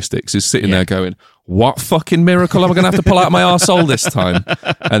like logistics is sitting there going, what fucking miracle am I going to have to pull out of my arsehole this time?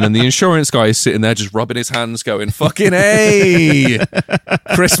 And then the insurance guy is sitting there just rubbing his hands going, fucking hey,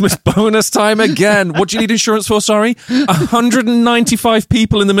 Christmas bonus time again. What do you need insurance for, sorry? 195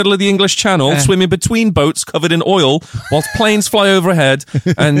 people in the middle of the English Channel swimming between boats covered in oil whilst planes fly overhead.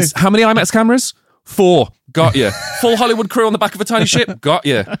 And how many IMAX cameras? 4. Got you. Full Hollywood crew on the back of a tiny ship? Got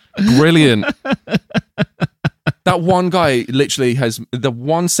you. Brilliant. That one guy literally the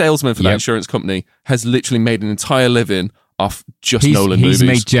one salesman for that insurance company has literally made an entire living off just Nolan movies. He's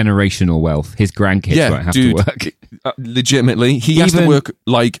made generational wealth. His grandkids won't have to work. Legitimately. He has to work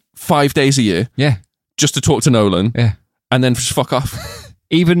like 5 days a year. Yeah. Just to talk to Nolan. Yeah. And then just fuck off.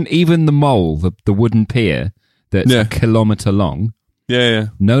 Even the mole, the wooden pier that's a kilometre long,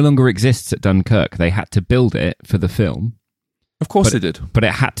 no longer exists at Dunkirk. They had to build it for the film. Of course they did. But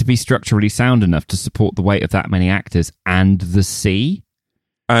it had to be structurally sound enough to support the weight of that many actors and the sea.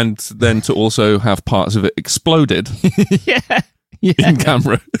 And then to also have parts of it exploded in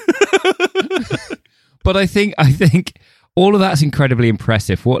camera. But I think all of that's incredibly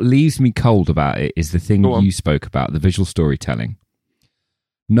impressive. What leaves me cold about it is the thing you spoke about, the visual storytelling.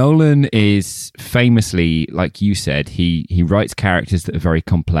 Nolan is famously, like you said, he writes characters that are very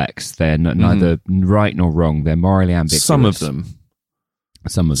complex. They're neither right nor wrong. They're morally ambiguous. Some of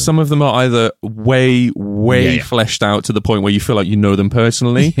them are either way fleshed out to the point where you feel like you know them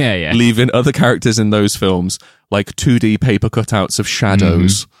personally. Leaving other characters in those films like 2D paper cutouts of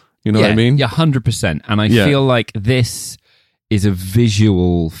shadows. You know what I mean? Yeah, 100%. And I feel like this is a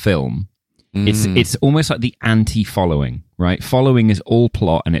visual film. It's almost like the anti-following, right? Following is all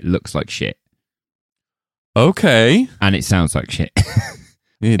plot and it looks like shit. Okay. And it sounds like shit.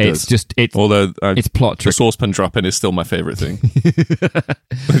 It's plot trick. The saucepan dropping is still my favourite thing.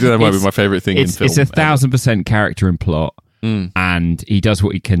 That might be my favourite thing in film. It's 1,000% character and plot. And he does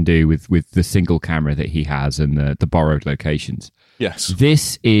what he can do with the single camera that he has and the borrowed locations. Yes.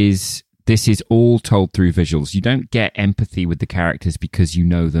 This is all told through visuals. You don't get empathy with the characters because you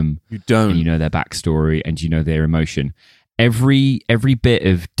know them. You don't. And you know their backstory and you know their emotion. Every bit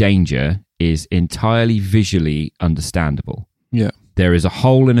of danger is entirely visually understandable. Yeah. There is a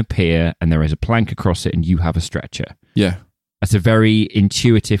hole in a pier and there is a plank across it and you have a stretcher. Yeah. That's a very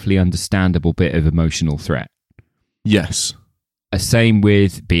intuitively understandable bit of emotional threat. Yes. Same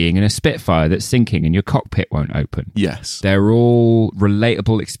with being in a Spitfire that's sinking and your cockpit won't open. Yes. They're all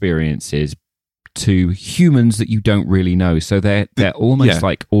relatable experiences to humans that you don't really know. So they're almost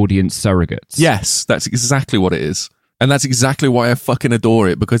like audience surrogates. Yes, that's exactly what it is. And that's exactly why I fucking adore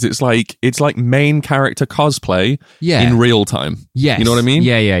it, because it's like main character cosplay in real time. Yes. You know what I mean?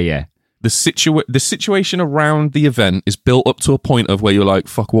 Yeah. The situation around the event is built up to a point of where you're like,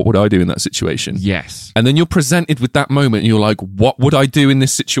 fuck, what would I do in that situation? Yes. And then you're presented with that moment and you're like, what would I do in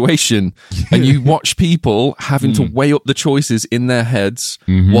this situation? And you watch people having to weigh up the choices in their heads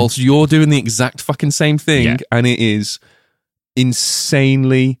whilst you're doing the exact fucking same thing. Yeah. And it is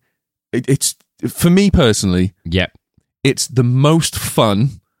insanely, it's for me personally. Yep. It's the most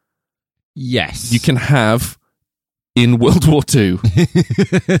fun you can have in World War II.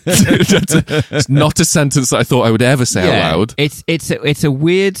 It's not a sentence that I thought I would ever say out loud. It's a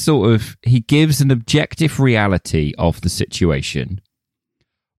weird sort of, he gives an objective reality of the situation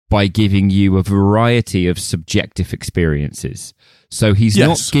by giving you a variety of subjective experiences. So he's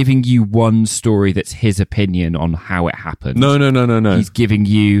not giving you one story that's his opinion on how it happened. No. He's giving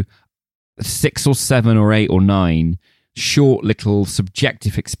you 6 or 7 or 8 or 9 short little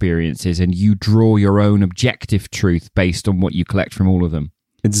subjective experiences, and you draw your own objective truth based on what you collect from all of them.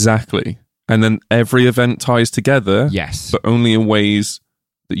 Exactly. And then every event ties together. Yes. But only in ways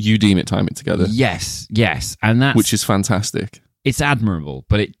that you deem it timing together. Yes. And that's, which is fantastic. It's admirable,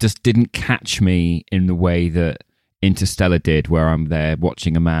 but it just didn't catch me in the way that Interstellar did, where I'm there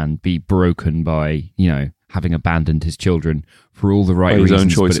watching a man be broken by, having abandoned his children for all the right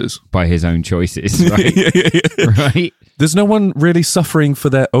reasons. By his own choices, right? Right? There's no one really suffering for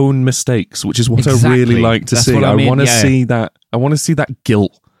their own mistakes, which is what I really like to see. I want to see that. I want to see that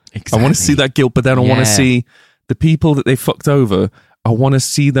guilt. Exactly. I want to see that guilt, but then I want to see the people that they fucked over. I want to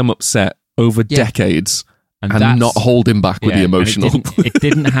see them upset over decades and not hold him back with the emotional. It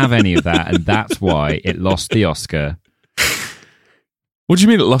didn't have any of that, and that's why it lost the Oscar. What do you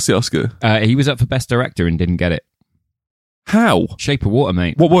mean it lost the Oscar? He was up for Best Director and didn't get it. How? Shape of Water,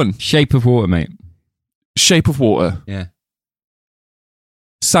 mate. What one? Shape of Water, mate. Shape of Water. Yeah.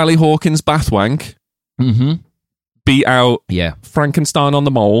 Sally Hawkins' Bathwank beat out Frankenstein on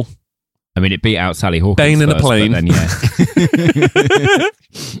the Mole. I mean, it beat out Sally Hawkins. Bane in a plane. Then,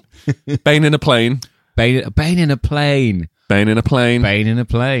 Bane in a plane. Bane in a plane. Bane in a plane. Bane in a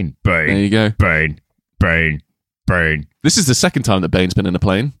plane. Bane. There you go. Bane. This is the second time that Bane's been in a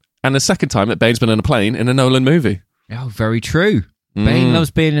plane, and the second time that Bane's been in a plane in a Nolan movie. Oh, very true. Bane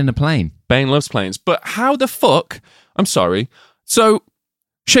loves being in a plane. Bane loves planes. But how the fuck... I'm sorry. So,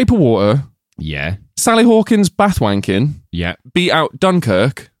 Shape of Water... Yeah. Sally Hawkins' Bathwanking... Yeah. Beat out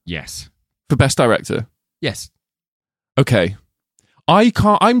Dunkirk... Yes. For Best Director? Yes. Okay. I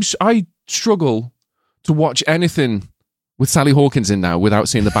struggle to watch anything with Sally Hawkins in now without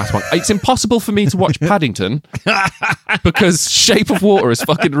seeing the Bathwank. It's impossible for me to watch Paddington because Shape of Water has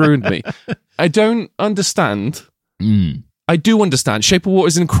fucking ruined me. I don't understand... I do understand. Shape of Water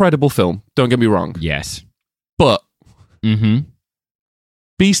is an incredible film. Don't get me wrong. Yes. But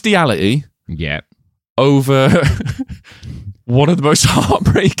bestiality over one of the most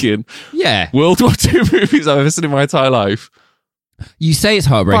heartbreaking World War II movies I've ever seen in my entire life. You say it's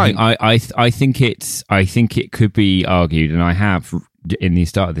heartbreaking. I think it could be argued, and I have in the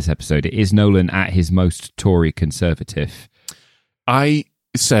start of this episode, it is Nolan at his most Tory conservative.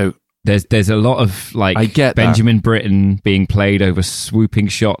 There's a lot of I get Benjamin Britten being played over swooping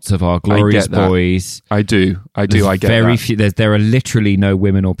shots of our glorious boys. I do. I get very that. few. There are literally no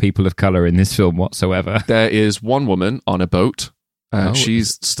women or people of color in this film whatsoever. There is one woman on a boat.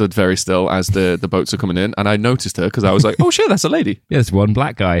 She's stood very still as the boats are coming in, and I noticed her because I was like, "Oh shit, that's a lady." Yeah, there's one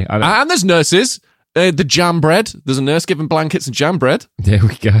black guy, and there's nurses. The jam bread. There's a nurse giving blankets and jam bread. There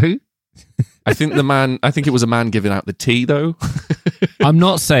we go. I think it was a man giving out the tea, though. I'm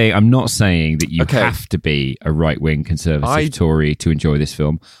not saying that you have to be a right-wing conservative Tory to enjoy this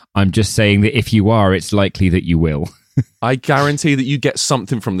film. I'm just saying that if you are, it's likely that you will. I guarantee that you get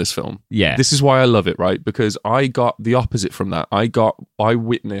something from this film. Yeah. This is why I love it, right? Because I got the opposite from that. I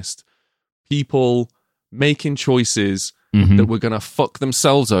witnessed people making choices that were going to fuck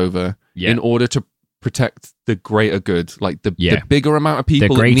themselves over in order to protect the greater good. Like the bigger amount of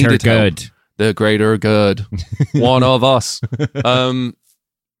people that needed help. The greater good. One of us. Tom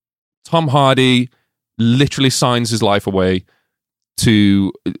Hardy literally signs his life away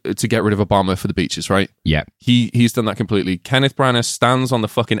to get rid of Obama for the beaches, right? Yeah. He's done that completely. Kenneth Branagh stands on the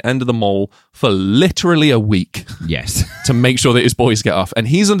fucking end of the mall for literally a week. Yes. To make sure that his boys get off. And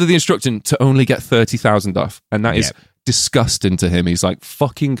he's under the instruction to only get 30,000 off. And that is disgusting to him. He's like,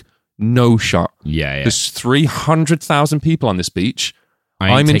 fucking no shot. Yeah. There's 300,000 people on this beach.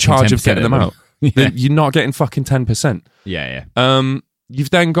 I'm in charge of getting them out. You're not getting fucking 10%. Yeah.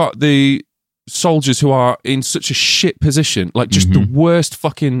 You've then got the soldiers who are in such a shit position, like just the worst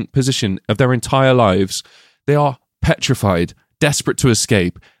fucking position of their entire lives. They are petrified, desperate to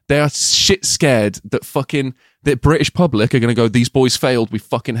escape. They are shit scared that the British public are going to go, these boys failed, we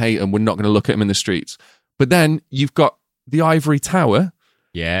fucking hate them, we're not going to look at them in the streets. But then you've got the Ivory Tower.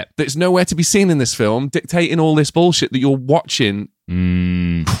 Yeah. That's nowhere to be seen in this film, dictating all this bullshit that you're watching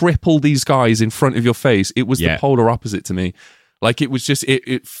cripple these guys in front of your face. It was the polar opposite to me. Like, it was just,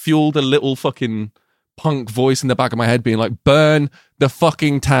 it fueled a little fucking punk voice in the back of my head being like, burn the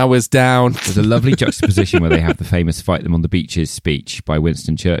fucking towers down. There's a lovely juxtaposition where they have the famous Fight Them on the Beaches speech by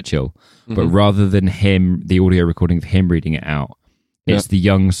Winston Churchill. But rather than him, the audio recording of him reading it out, it's the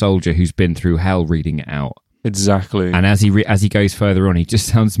young soldier who's been through hell reading it out. Exactly. And as he goes further on, he just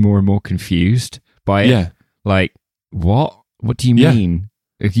sounds more and more confused by it. Yeah. Like, what? What do you mean?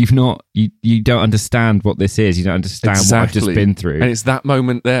 If you've not, you don't understand what this is. You don't understand what I've just been through. And it's that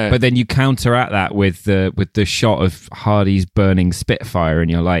moment there. But then you counteract that with the shot of Hardy's burning Spitfire,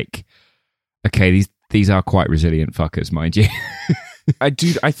 and you're like, okay, these are quite resilient fuckers, mind you. I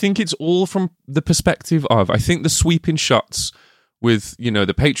think it's all from the perspective of, I think the sweeping shots with,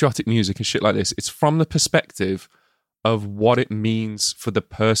 the patriotic music and shit like this, it's from the perspective of what it means for the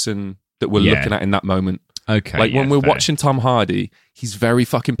person that we're looking at in that moment. Okay. Like when we're watching Tom Hardy, he's very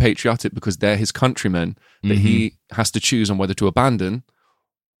fucking patriotic because they're his countrymen that he has to choose on whether to abandon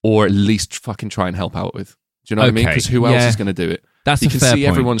or at least fucking try and help out with. Do you know what I mean? Because who else is going to do it? That's you can see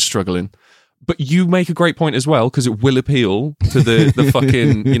everyone struggling. But you make a great point as well, because it will appeal to the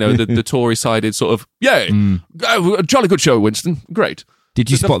fucking, the Tory-sided sort of, a jolly good show, Winston. Great.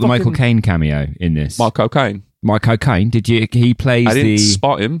 Did you spot the Michael Caine cameo in this? Michael Caine. Michael Caine. Did you? He plays. I didn't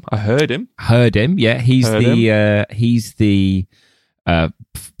spot him. I heard him. Yeah, he's the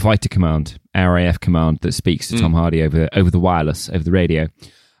fighter command, RAF command that speaks to Tom Hardy over the wireless, over the radio.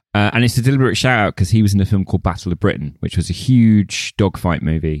 And it's a deliberate shout out because he was in a film called Battle of Britain, which was a huge dogfight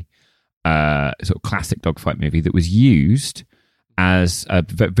movie, sort of classic dogfight movie that was used as a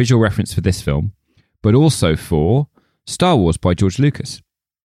visual reference for this film, but also for Star Wars by George Lucas.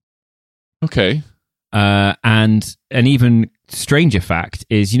 Okay. And an even stranger fact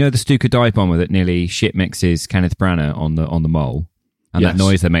is, the Stuka dive bomber that nearly shit mixes Kenneth Branagh on the mole, and that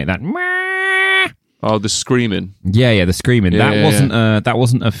noise they make, that. Oh, the screaming. Yeah, the screaming. That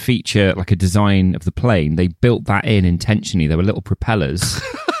wasn't a feature, like a design of the plane. They built that in intentionally. There were little propellers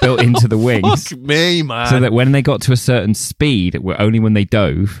built into the wings. Fuck me, man. So that when they got to a certain speed, only when they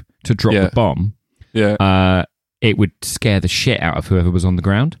dove to drop the bomb, it would scare the shit out of whoever was on the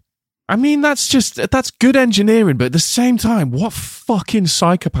ground. I mean, that's good engineering, but at the same time, what fucking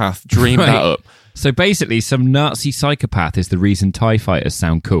psychopath dreamed that up? So basically, some Nazi psychopath is the reason TIE fighters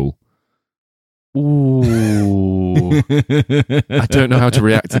sound cool. Ooh. I don't know how to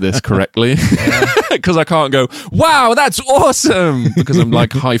react to this correctly. Because I can't go, wow, that's awesome! Because I'm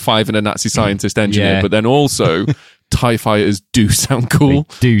like high-fiving a Nazi scientist engineer, but then also, TIE fighters do sound cool.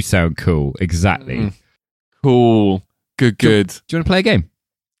 They do sound cool, exactly. Cool. Good. Do you want to play a game?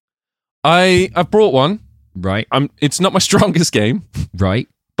 I've brought one. Right. It's not my strongest game. Right.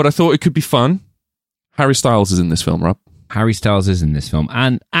 But I thought it could be fun. Harry Styles is in this film, Rob. Harry Styles is in this film.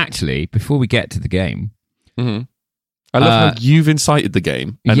 And actually, before we get to the game, I love how you've incited the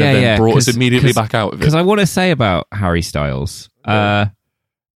game and then brought us immediately back out of it. Because I want to say about Harry Styles,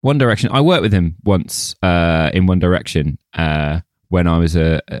 One Direction. I worked with him once in One Direction when I was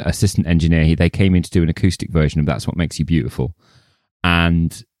a assistant engineer. They came in to do an acoustic version of That's What Makes You Beautiful,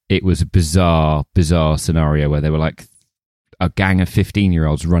 and it was a bizarre scenario where they were like a gang of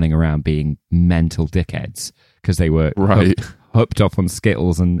 15-year-olds running around being mental dickheads because they were hooked up on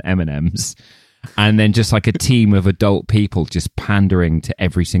Skittles and M&Ms. And then just like a team of adult people just pandering to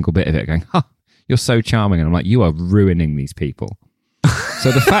every single bit of it, going, you're so charming. And I'm like, you are ruining these people.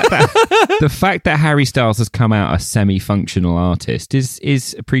 So the fact that Harry Styles has come out a semi-functional artist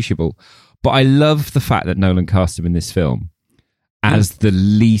is appreciable. But I love the fact that Nolan cast him in this film as the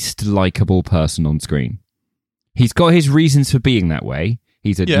least likable person on screen. He's got his reasons for being that way.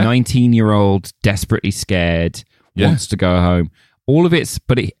 He's a 19-year-old, desperately scared, wants to go home. All of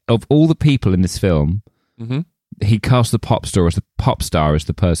of all the people in this film, he cast the pop star as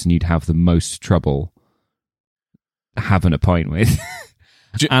the person you'd have the most trouble having a pint with.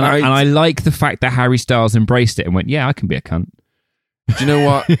 And I like the fact that Harry Styles embraced it and went, yeah, I can be a cunt. Do you know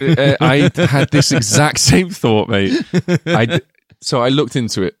what? I had this exact same thought, mate. So I looked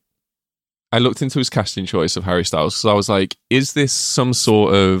into it. I looked into his casting choice of Harry Styles. So I was like, is this some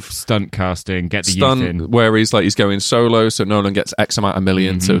sort of stunt casting? Get the youth in. Where he's going solo, so Nolan gets X amount of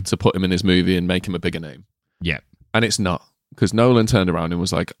million to put him in his movie and make him a bigger name. Yeah. And it's not. Because Nolan turned around and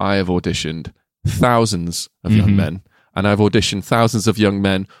was like, I have auditioned thousands of young men. And I've auditioned thousands of young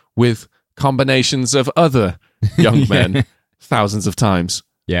men with combinations of other young men thousands of times.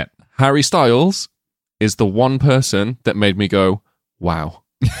 Yeah. Harry Styles is the one person that made me go, wow.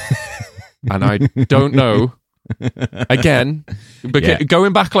 And I don't know. Again,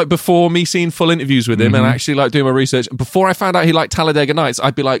 going back like before me seeing full interviews with him and actually like doing my research, before I found out he liked Talladega Nights,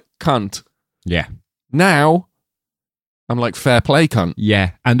 I'd be like, cunt. Yeah. Now, I'm like, fair play, cunt.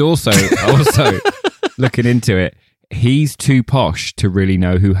 Yeah. And also looking into it, he's too posh to really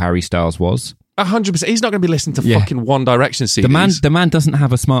know who Harry Styles was. 100%. He's not going to be listening to fucking One Direction CDs. The man doesn't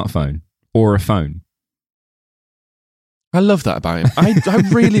have a smartphone or a phone. I love that about him. I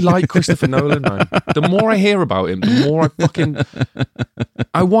really like Christopher Nolan, man. The more I hear about him, the more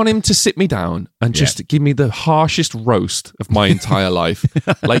I want him to sit me down and just give me the harshest roast of my entire life.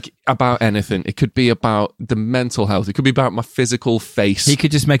 Like, about anything. It could be about the mental health. It could be about my physical face. He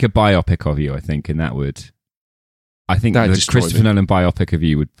could just make a biopic of you, I think, and that would... I think the Christopher Nolan biopic of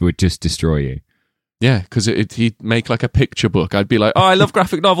you would just destroy you. Yeah, because he'd make like a picture book. I'd be like, oh, I love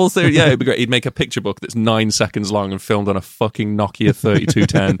graphic novels. Yeah, it'd be great. He'd make a picture book that's 9 seconds long and filmed on a fucking Nokia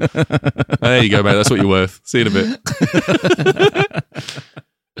 3210. There you go, mate. That's what you're worth. See you in a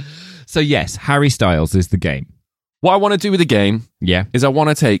bit. So yes, Harry Styles is the game. What I want to do with the game is I want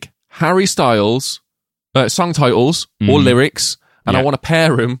to take Harry Styles song titles or lyrics and I want to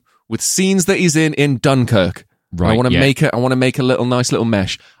pair him with scenes that he's in Dunkirk. Right. I want to make a nice little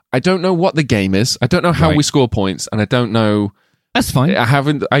mesh. I don't know what the game is. I don't know how we score points, and I don't know. That's fine.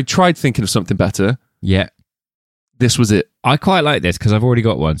 I tried thinking of something better. Yeah. This was it. I quite like this because I've already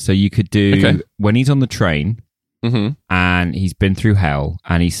got one. So you could do when he's on the train and he's been through hell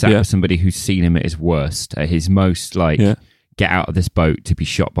and he's sat with somebody who's seen him at his worst, at his most get out of this boat to be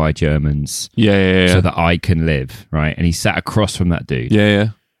shot by Germans. So that I can live, right? And he's sat across from that dude.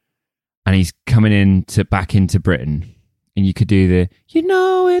 Yeah. And he's coming back into Britain. And you could do the,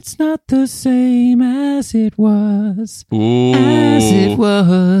 it's not the same as it was. Ooh. As it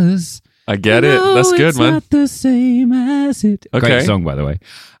was. I get it. That's good, man. It's not the same as it... Okay. Great song, by the way.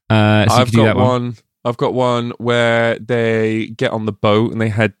 So I've got one. I've got one where they get on the boat and they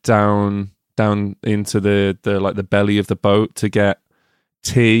head down into the belly of the boat to get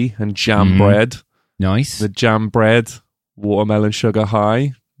tea and jam bread. Nice. The jam bread, watermelon sugar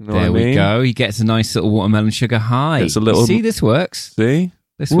high. There we go. He gets a nice little watermelon sugar high. It's a little. See, this works. See,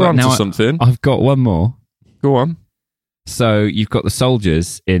 we're onto something. I've got one more. Go on. So you've got the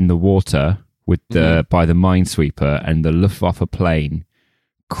soldiers in the water with by the minesweeper, and the Luftwaffe plane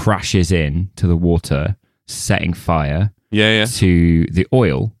crashes in to the water, setting fire. To the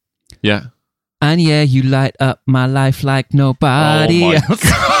oil. Yeah. And you light up my life like nobody else.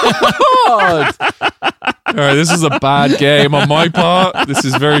 God. All right, this is a bad game on my part. This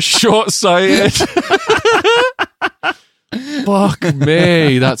is very short-sighted. Fuck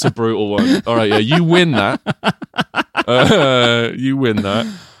me. That's a brutal one. All right, you win that. You win that.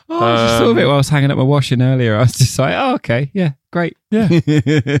 I just thought of it while I was hanging up my washing earlier. I was just like, oh, okay, yeah, great. Yeah.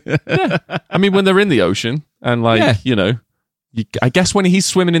 I mean, when they're in the ocean and I guess when he's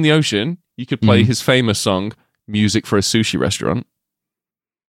swimming in the ocean, you could play his famous song, Music for a Sushi Restaurant.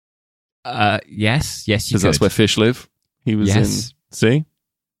 Yes, you could. Because that's where fish live. He was in... See?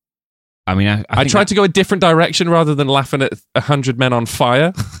 I mean, I tried to go a different direction rather than laughing at 100 men on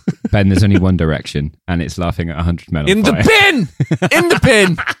fire. Ben, there's only one direction, and it's laughing at 100 men on fire. In the bin! In the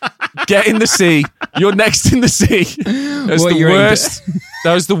bin! Get in the sea. You're next in the sea. That's the worst.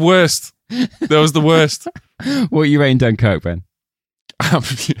 That was the worst. That was the worst. What are you rating Dunkirk, Ben?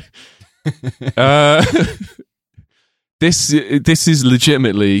 This is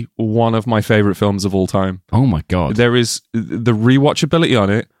legitimately one of my favorite films of all time. Oh my God. There is the rewatchability on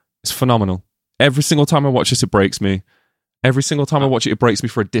it is phenomenal. Every single time I watch this, it breaks me. Every single time I watch it, it breaks me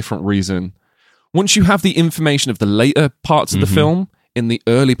for a different reason. Once you have the information of the later parts of the film, in the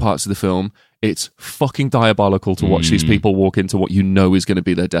early parts of the film, it's fucking diabolical to watch these people walk into what you know is going to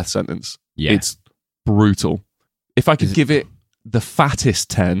be their death sentence. Yeah. It's brutal. If I could give it the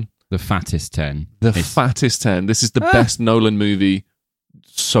fattest 10. The fattest 10. The fattest 10. This is the best Nolan movie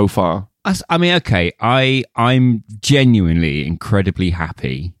so far. I mean, okay, I'm genuinely incredibly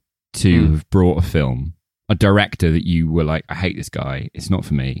happy to have brought a director that you were like, I hate this guy, it's not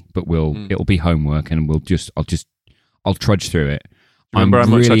for me, but it'll be homework and I'll trudge through it. Remember how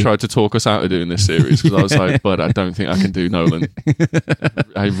much I tried to talk us out of doing this series because I was like, but I don't think I can do Nolan.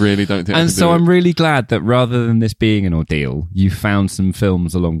 I really don't think I can do it. And so I'm really glad that rather than this being an ordeal, you found some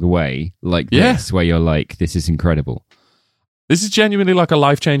films along the way like this where you're like, this is incredible. This is genuinely like a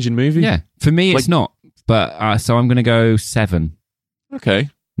life-changing movie. Yeah, for me it's not, but so I'm going to go 7. Okay.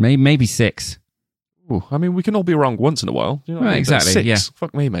 Maybe 6. Ooh, I mean, we can all be wrong once in a while. You know what I mean? Exactly. 6. Yeah.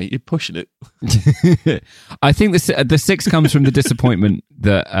 Fuck me, mate. You're pushing it. I think the 6 comes from the disappointment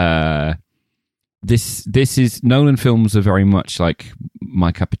that this is Nolan films are very much like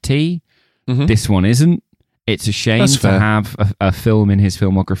my cup of tea. Mm-hmm. This one isn't. It's a shame to have a film in his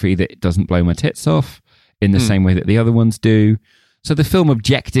filmography that doesn't blow my tits off in the same way that the other ones do. So the film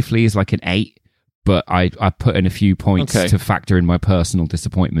objectively is like an 8. But I put in a few points to factor in my personal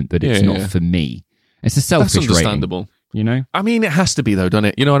disappointment that it's not for me. It's a selfish rating. That's understandable. You know? I mean, it has to be though, doesn't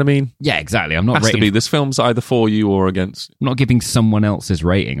it? You know what I mean? Yeah, exactly. I'm not rating. It has to be. This film's either for you or against. I'm not giving someone else's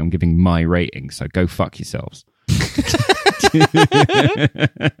rating. I'm giving my rating. So go fuck yourselves.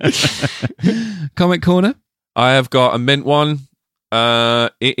 Comment corner? I have got a mint one.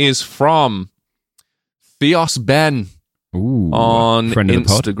 It is from Theos Ben. Ooh, on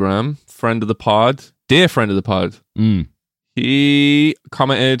Instagram. Friend of the pod. Dear friend of the pod. He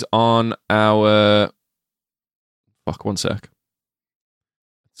commented on our... Fuck, one sec.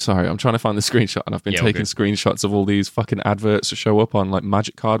 Sorry, I'm trying to find the screenshot, and I've been taking screenshots of all these fucking adverts that show up on like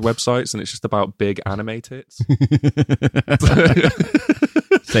Magic Card websites, and it's just about big anime tits.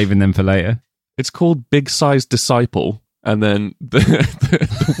 Saving them for later. It's called Big Size Disciple, and then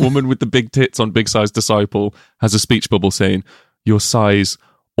the woman with the big tits on Big Size Disciple has a speech bubble saying, "Your size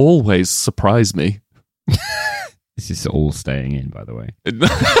always surprised me." This is all staying in, by the way.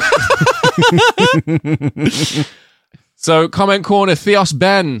 So, comment corner. Theos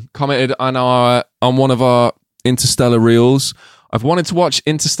Ben commented on one of our Interstellar reels. I've wanted to watch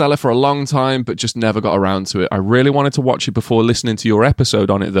Interstellar for a long time, but just never got around to it. I really wanted to watch it before listening to your episode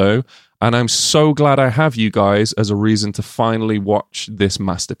on it, though, and I'm so glad I have you guys as a reason to finally watch this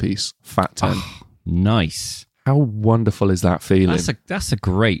masterpiece, Fat 10. Oh, nice. How wonderful is that feeling? That's a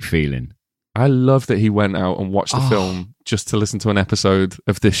great feeling. I love that he went out and watched the film just to listen to an episode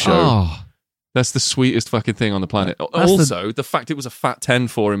of this show. That's the sweetest fucking thing on the planet. Also, the fact it was a Fat 10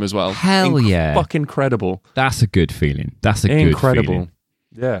 for him as well. Hell yeah. Fucking incredible. That's a good feeling. That's a good feeling.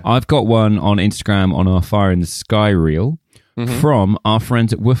 Yeah. I've got one on Instagram on our Fire in the Sky reel from our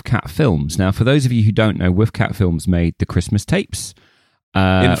friends at Wolfcat Films. Now, for those of you who don't know, Wolfcat Films made the Christmas tapes.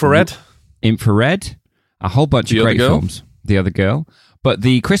 Infrared, a whole bunch of great films. The Other Girl. But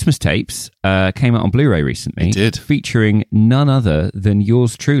the Christmas tapes came out on Blu-ray recently. It did. Featuring none other than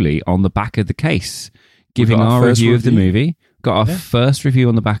yours truly on the back of the case, giving our review of the movie. Got our first review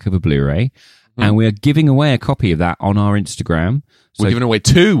on the back of a Blu-ray. And we are giving away a copy of that on our Instagram. So we're giving away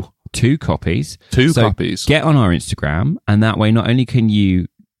two copies. Two copies. Get on our Instagram, and that way not only can you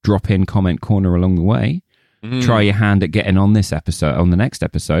drop in comment corner along the way, try your hand at getting on this episode, on the next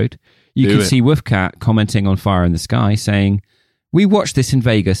episode, you can see Wolfcat commenting on Fire in the Sky saying, "We watched this in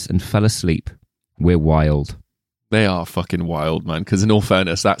Vegas and fell asleep. We're wild." They are fucking wild, man. Because in all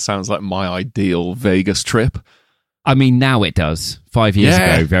fairness, that sounds like my ideal Vegas trip. I mean, now it does. 5 years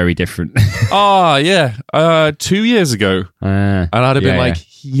ago, very different. 2 years ago. And I'd have been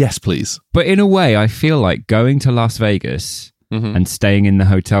yes, please. But in a way, I feel like going to Las Vegas and staying in the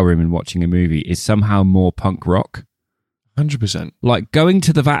hotel room and watching a movie is somehow more punk rock. 100%. Like going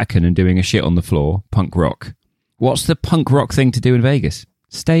to the Vatican and doing a shit on the floor, punk rock. What's the punk rock thing to do in Vegas?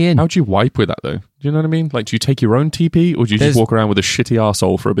 Stay in. How do you wipe with that, though? Do you know what I mean? Like, do you take your own TP, or do you just walk around with a shitty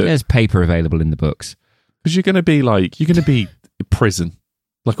arsehole for a bit? There's paper available in the books. Because you're going to be in prison.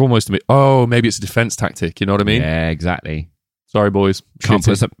 Like, almost a bit, maybe it's a defense tactic, you know what I mean? Yeah, exactly. Sorry, boys. Can't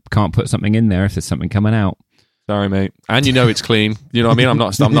put something in there if there's something coming out. Sorry, mate. And you know it's clean. You know what I mean? I'm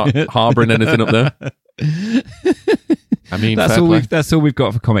not harbouring anything up there. I mean, that's all we've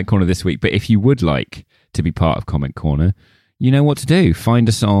got for Comment Corner this week. But if you would like to be part of Comment Corner, you know what to do. Find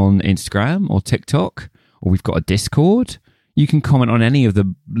us on Instagram or TikTok, or we've got a Discord. You can comment on any of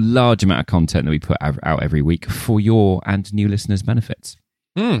the large amount of content that we put out every week for your and new listeners' benefits.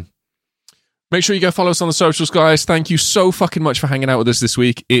 Make sure you go follow us on the socials, guys. Thank you so fucking much for hanging out with us this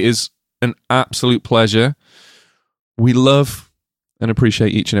week. It is an absolute pleasure. We love and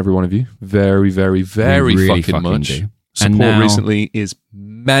appreciate each and every one of you very, very, very really fucking much. Do. Support recently is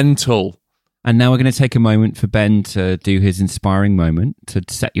mental. And now we're going to take a moment for Ben to do his inspiring moment to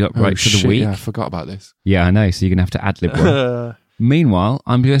set you up right for the week. Yeah, I forgot about this. Yeah, I know. So you're going to have to ad-lib one. Meanwhile,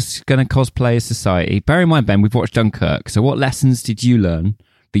 I'm just going to cosplay as society. Bear in mind, Ben, we've watched Dunkirk. So what lessons did you learn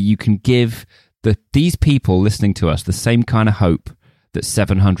that you can give these people listening to us the same kind of hope that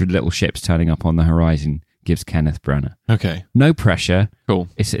 700 little ships turning up on the horizon gives Kenneth Branagh? Okay. No pressure. Cool.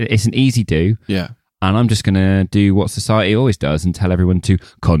 It's an easy do. Yeah. And I'm just going to do what society always does and tell everyone to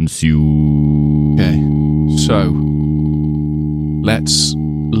consume. Okay. So, let's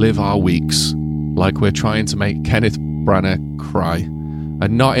live our weeks like we're trying to make Kenneth Branagh cry.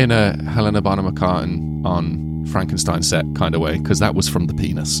 And not in a Helena Bonham Carton on Frankenstein set kind of way, because that was from the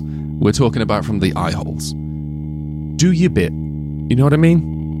penis. We're talking about from the eye holes. Do your bit. You know what I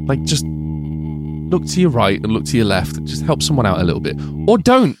mean? Like, just look to your right and look to your left. Just help someone out a little bit. Or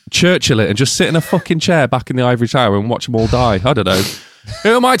don't Churchill it and just sit in a fucking chair back in the ivory tower and watch them all die. I don't know.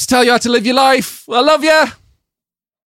 Who am I to tell you how to live your life? I love you.